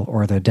hell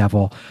or the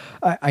devil.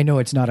 I know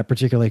it's not a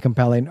particularly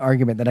compelling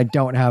argument, that I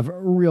don't have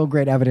real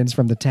great evidence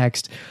from the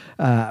text,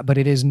 but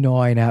it is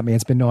gnawing at me.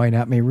 It's been gnawing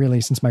at me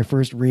really since my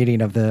first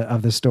reading of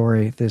the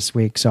story this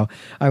week. So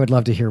I would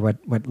love to hear what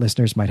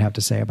listeners might have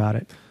to say about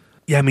it.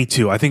 Yeah, me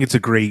too. I think it's a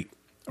great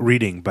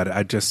reading, but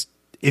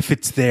if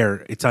it's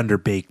there, it's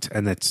underbaked,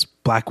 and that's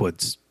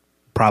Blackwood's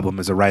problem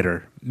as a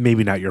writer,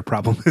 maybe not your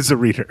problem as a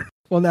reader.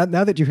 Well,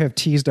 now that you have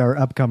teased our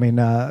upcoming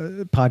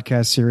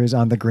podcast series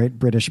on the Great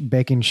British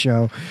Baking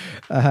Show,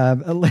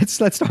 let's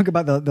talk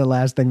about the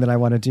last thing that I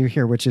want to do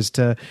here, which is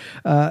to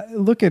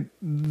look at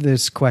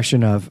this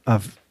question of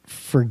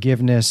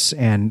forgiveness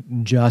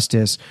and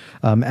justice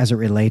as it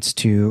relates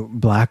to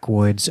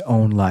Blackwood's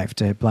own life,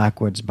 to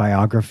Blackwood's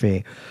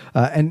biography.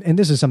 And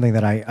this is something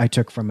that I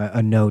took from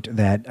a note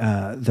that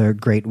the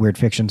great weird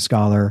fiction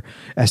scholar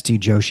S.T.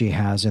 Joshi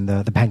has in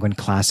the Penguin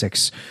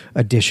Classics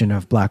edition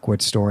of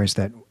Blackwood stories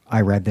that I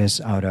read this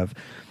out of.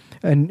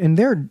 And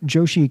there,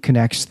 Joshi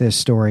connects this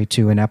story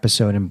to an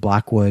episode in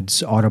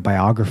Blackwood's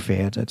autobiography.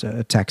 It's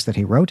a text that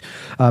he wrote.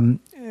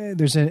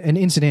 There's an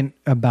incident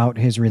about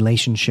his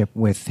relationship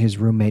with his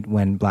roommate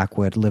when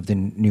Blackwood lived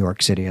in New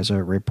York City as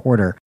a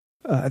reporter.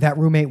 That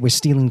roommate was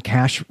stealing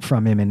cash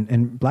from him,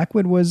 and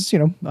Blackwood was,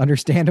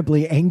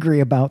 understandably angry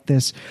about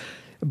this.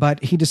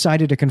 But he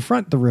decided to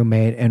confront the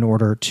roommate in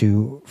order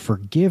to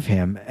forgive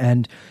him.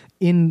 And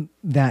in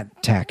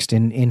that text,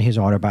 in his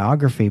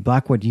autobiography,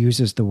 Blackwood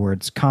uses the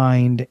words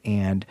kind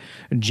and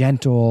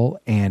gentle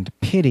and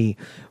pity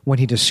when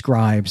he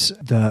describes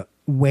the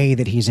way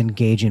that he's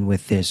engaging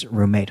with this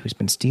roommate who's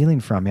been stealing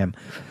from him.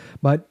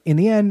 But in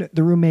the end,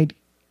 the roommate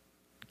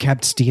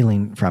kept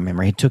stealing from him,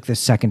 or he took this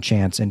second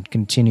chance and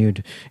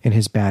continued in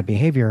his bad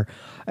behavior.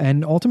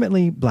 And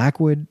ultimately,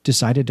 Blackwood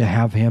decided to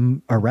have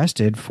him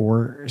arrested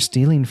for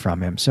stealing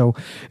from him. So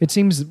it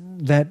seems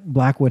that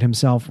Blackwood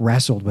himself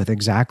wrestled with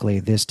exactly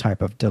this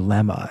type of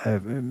dilemma, a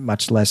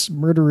much less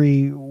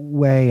murdery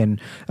way, and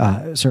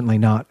certainly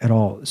not at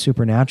all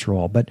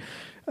supernatural. But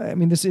I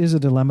mean, this is a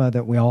dilemma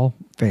that we all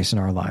face in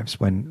our lives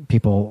when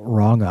people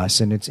wrong us.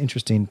 And it's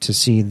interesting to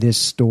see this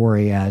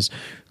story as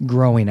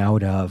growing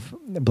out of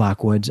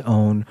Blackwood's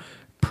own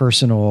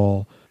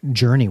personal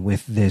journey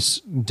with this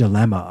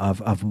dilemma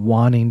of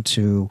wanting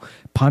to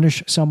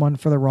punish someone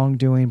for the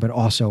wrongdoing, but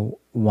also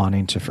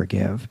wanting to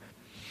forgive.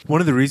 One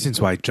of the reasons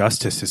why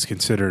justice is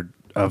considered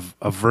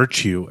a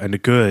virtue and a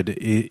good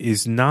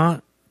is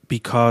not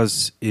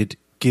because it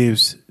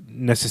gives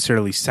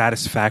necessarily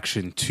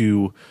satisfaction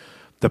to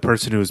the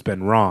person who has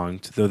been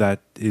wronged, though that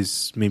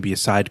is maybe a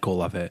side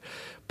goal of it,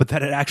 but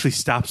that it actually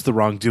stops the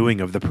wrongdoing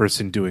of the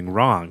person doing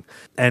wrong.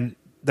 And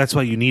that's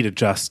why you need a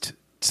just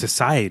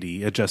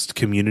society, a just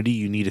community.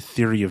 You need a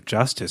theory of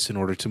justice in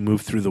order to move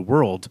through the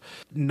world.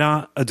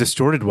 Not a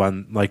distorted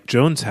one like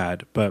Jones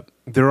had, but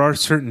there are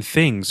certain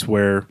things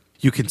where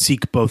you can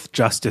seek both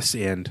justice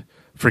and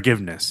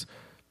forgiveness.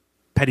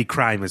 Petty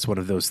crime is one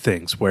of those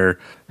things where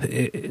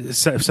if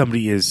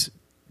somebody is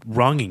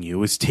wronging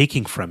you, is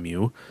taking from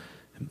you,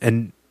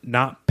 and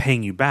not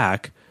paying you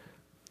back,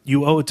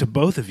 you owe it to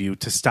both of you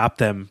to stop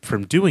them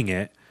from doing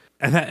it,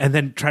 and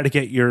then try to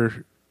get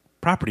your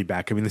property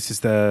back. I mean, this is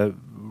the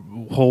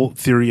whole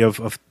theory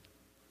of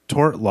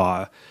tort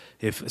law.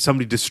 If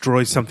somebody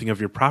destroys something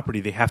of your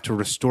property, they have to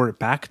restore it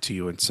back to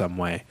you in some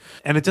way.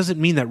 And it doesn't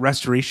mean that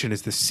restoration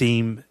is the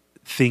same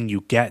thing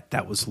you get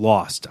that was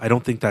lost. I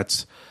don't think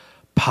that's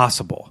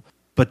possible.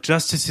 But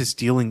justice is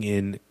dealing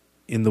in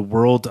the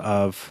world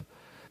of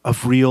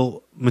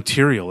real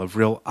material, of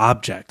real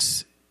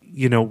objects.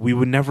 You know, we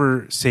would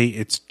never say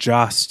it's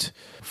just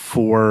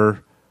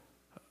for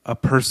a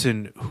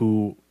person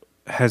who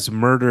has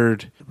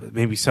murdered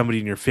maybe somebody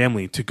in your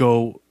family to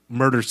go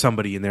murder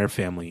somebody in their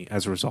family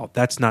as a result.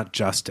 That's not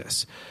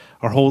justice.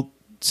 Our whole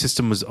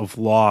system of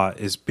law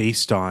is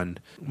based on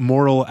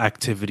moral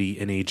activity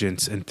in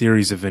agents and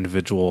theories of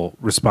individual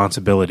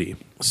responsibility.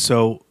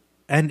 So,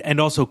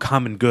 and also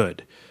common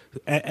good.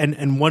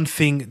 And one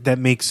thing that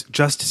makes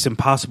justice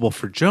impossible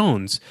for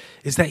Jones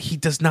is that he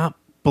does not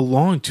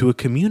belong to a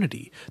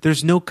community.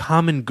 There's no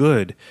common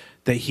good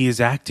that he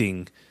is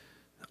acting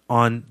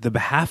on the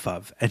behalf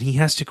of, and he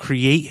has to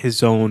create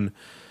his own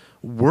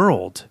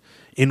world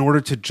in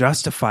order to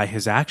justify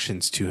his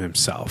actions to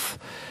himself.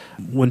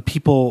 When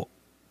people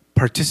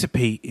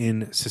participate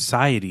in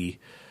society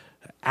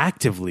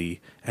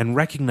actively and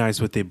recognize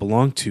what they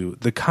belong to,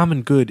 the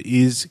common good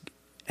is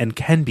and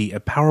can be a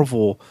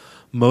powerful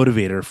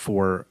motivator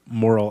for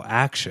moral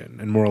action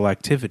and moral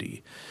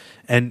activity.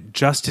 And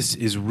justice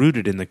is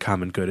rooted in the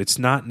common good. It's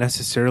not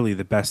necessarily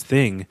the best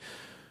thing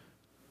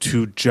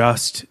to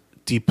just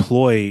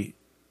deploy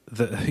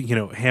the,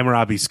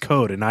 Hammurabi's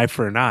code, an eye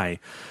for an eye,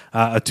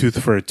 a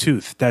tooth for a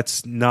tooth.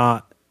 That's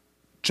not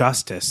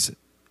justice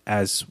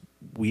as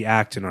we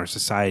act in our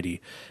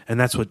society. And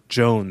that's what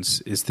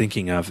Jones is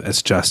thinking of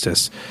as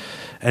justice.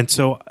 And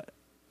so,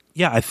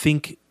 yeah, I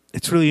think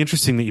it's really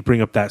interesting that you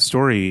bring up that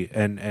story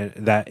and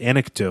that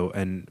anecdote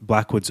and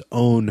Blackwood's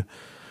own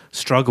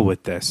struggle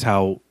with this,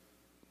 how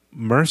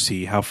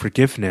mercy, how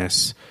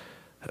forgiveness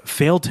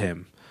failed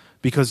him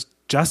because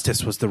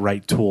justice was the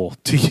right tool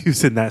to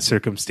use in that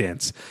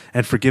circumstance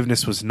and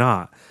forgiveness was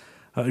not.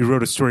 He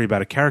wrote a story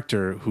about a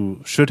character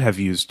who should have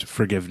used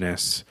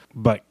forgiveness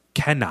but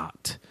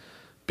cannot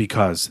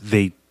because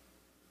they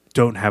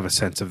don't have a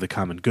sense of the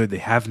common good. They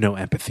have no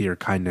empathy or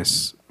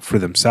kindness for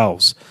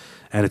themselves.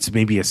 And it's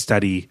maybe a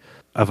study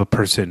of a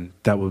person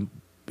that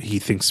he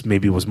thinks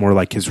maybe was more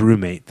like his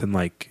roommate than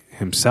like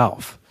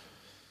himself.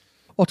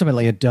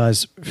 Ultimately, it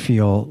does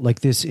feel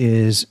like this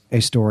is a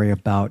story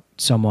about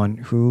someone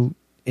who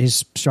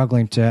is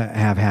struggling to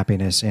have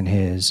happiness in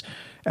his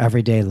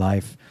everyday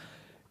life.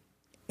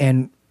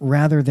 And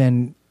rather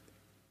than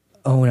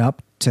own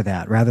up to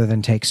that, rather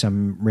than take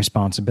some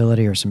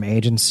responsibility or some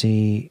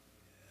agency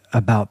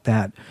about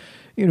that,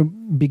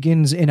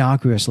 begins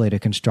innocuously to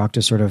construct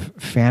a sort of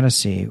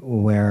fantasy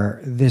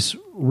where this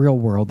real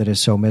world that is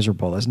so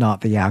miserable is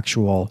not the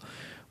actual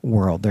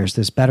world. There's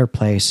this better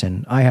place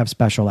and I have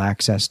special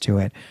access to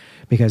it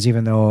because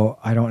even though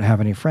I don't have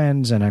any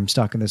friends and I'm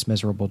stuck in this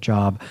miserable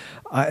job,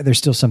 there's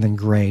still something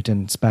great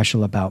and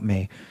special about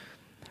me.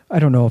 I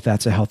don't know if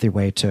that's a healthy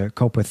way to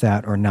cope with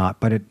that or not,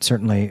 but it's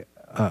certainly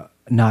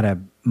not a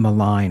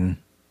malign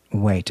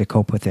way to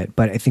cope with it.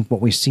 But I think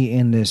what we see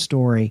in this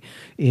story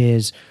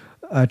is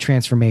a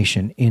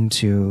transformation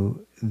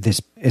into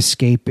this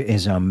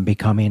escapism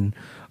becoming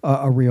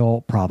a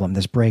real problem,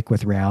 this break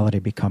with reality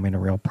becoming a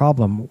real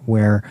problem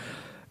where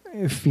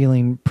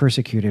feeling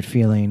persecuted,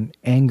 feeling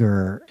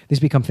anger, these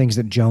become things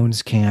that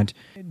Jones can't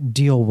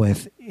deal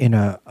with in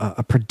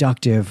a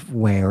productive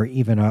way or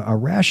even a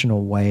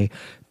rational way,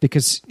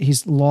 because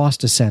he's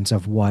lost a sense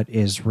of what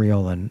is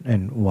real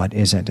and what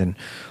isn't. And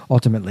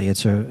ultimately,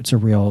 it's a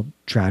real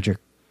tragic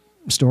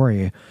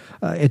story.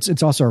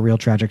 It's also a real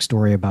tragic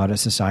story about a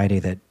society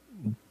that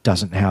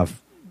doesn't have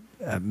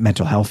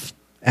mental health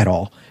at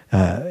all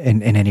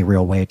in any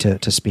real way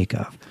to speak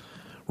of.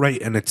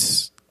 Right, and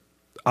it's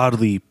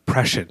oddly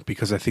prescient,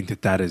 because I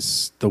think that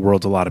is the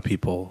world a lot of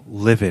people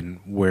live in,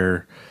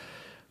 where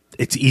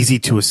it's easy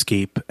to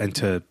escape and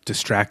to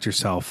distract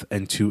yourself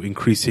and to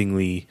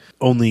increasingly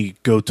only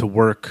go to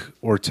work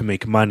or to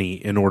make money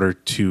in order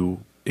to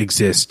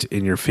exist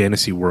in your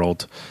fantasy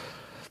world.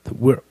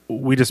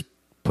 We just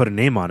put a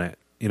name on it,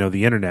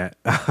 the internet,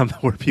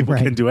 where people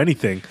can do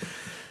anything.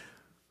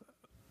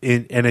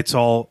 And it's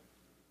all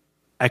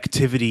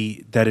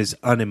activity that is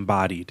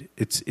unembodied.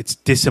 It's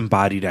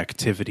disembodied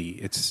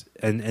activity.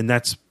 And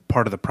that's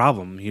part of the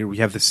problem. Here we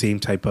have the same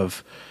type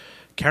of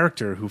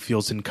character who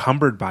feels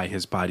encumbered by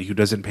his body, who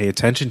doesn't pay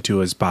attention to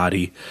his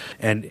body,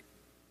 and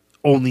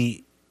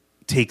only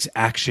takes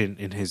action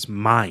in his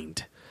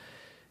mind.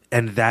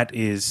 And that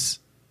is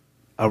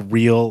a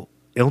real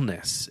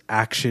illness.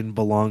 Action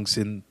belongs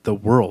in the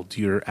world.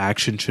 Your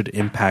action should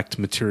impact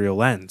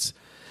material ends.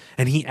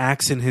 And he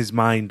acts in his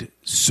mind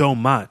so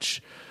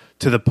much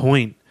to the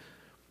point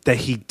that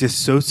he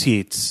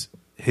dissociates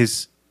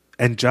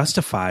and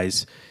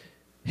justifies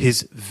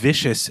his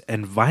vicious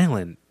and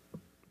violent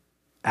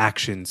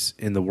actions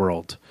in the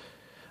world.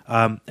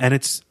 And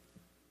it's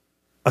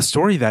a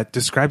story that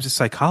describes the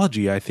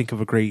psychology, I think,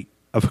 of a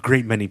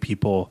great many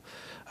people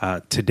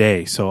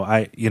today. So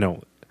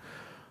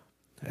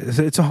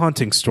it's a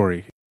haunting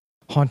story.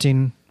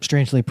 Haunting,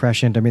 strangely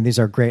prescient. I mean, these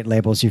are great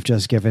labels you've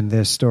just given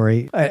this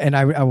story. And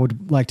I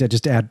would like to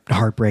just add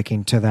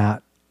heartbreaking to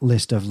that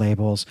list of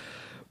labels.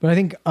 But I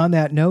think on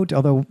that note,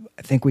 although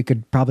I think we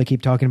could probably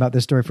keep talking about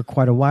this story for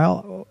quite a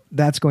while,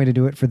 that's going to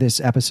do it for this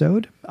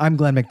episode. I'm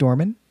Glenn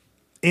McDorman.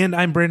 And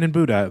I'm Brandon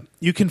Buddha.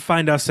 You can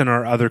find us and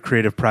our other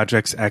creative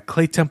projects at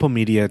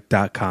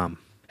claytemplemedia.com.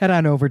 Head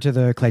on over to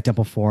the Clay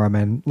Temple Forum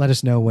and let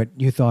us know what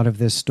you thought of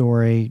this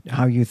story,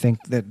 how you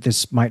think that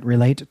this might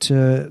relate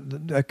to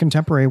the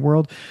contemporary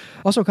world.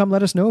 Also, come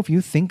let us know if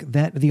you think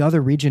that the other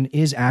region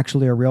is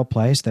actually a real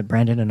place, that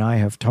Brandon and I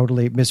have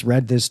totally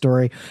misread this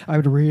story. I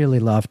would really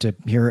love to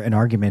hear an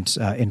argument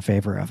in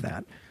favor of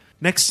that.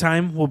 Next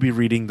time, we'll be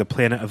reading The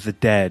Planet of the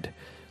Dead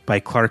by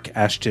Clark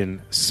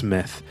Ashton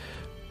Smith.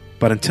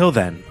 But until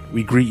then,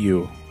 we greet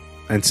you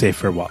and say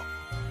farewell.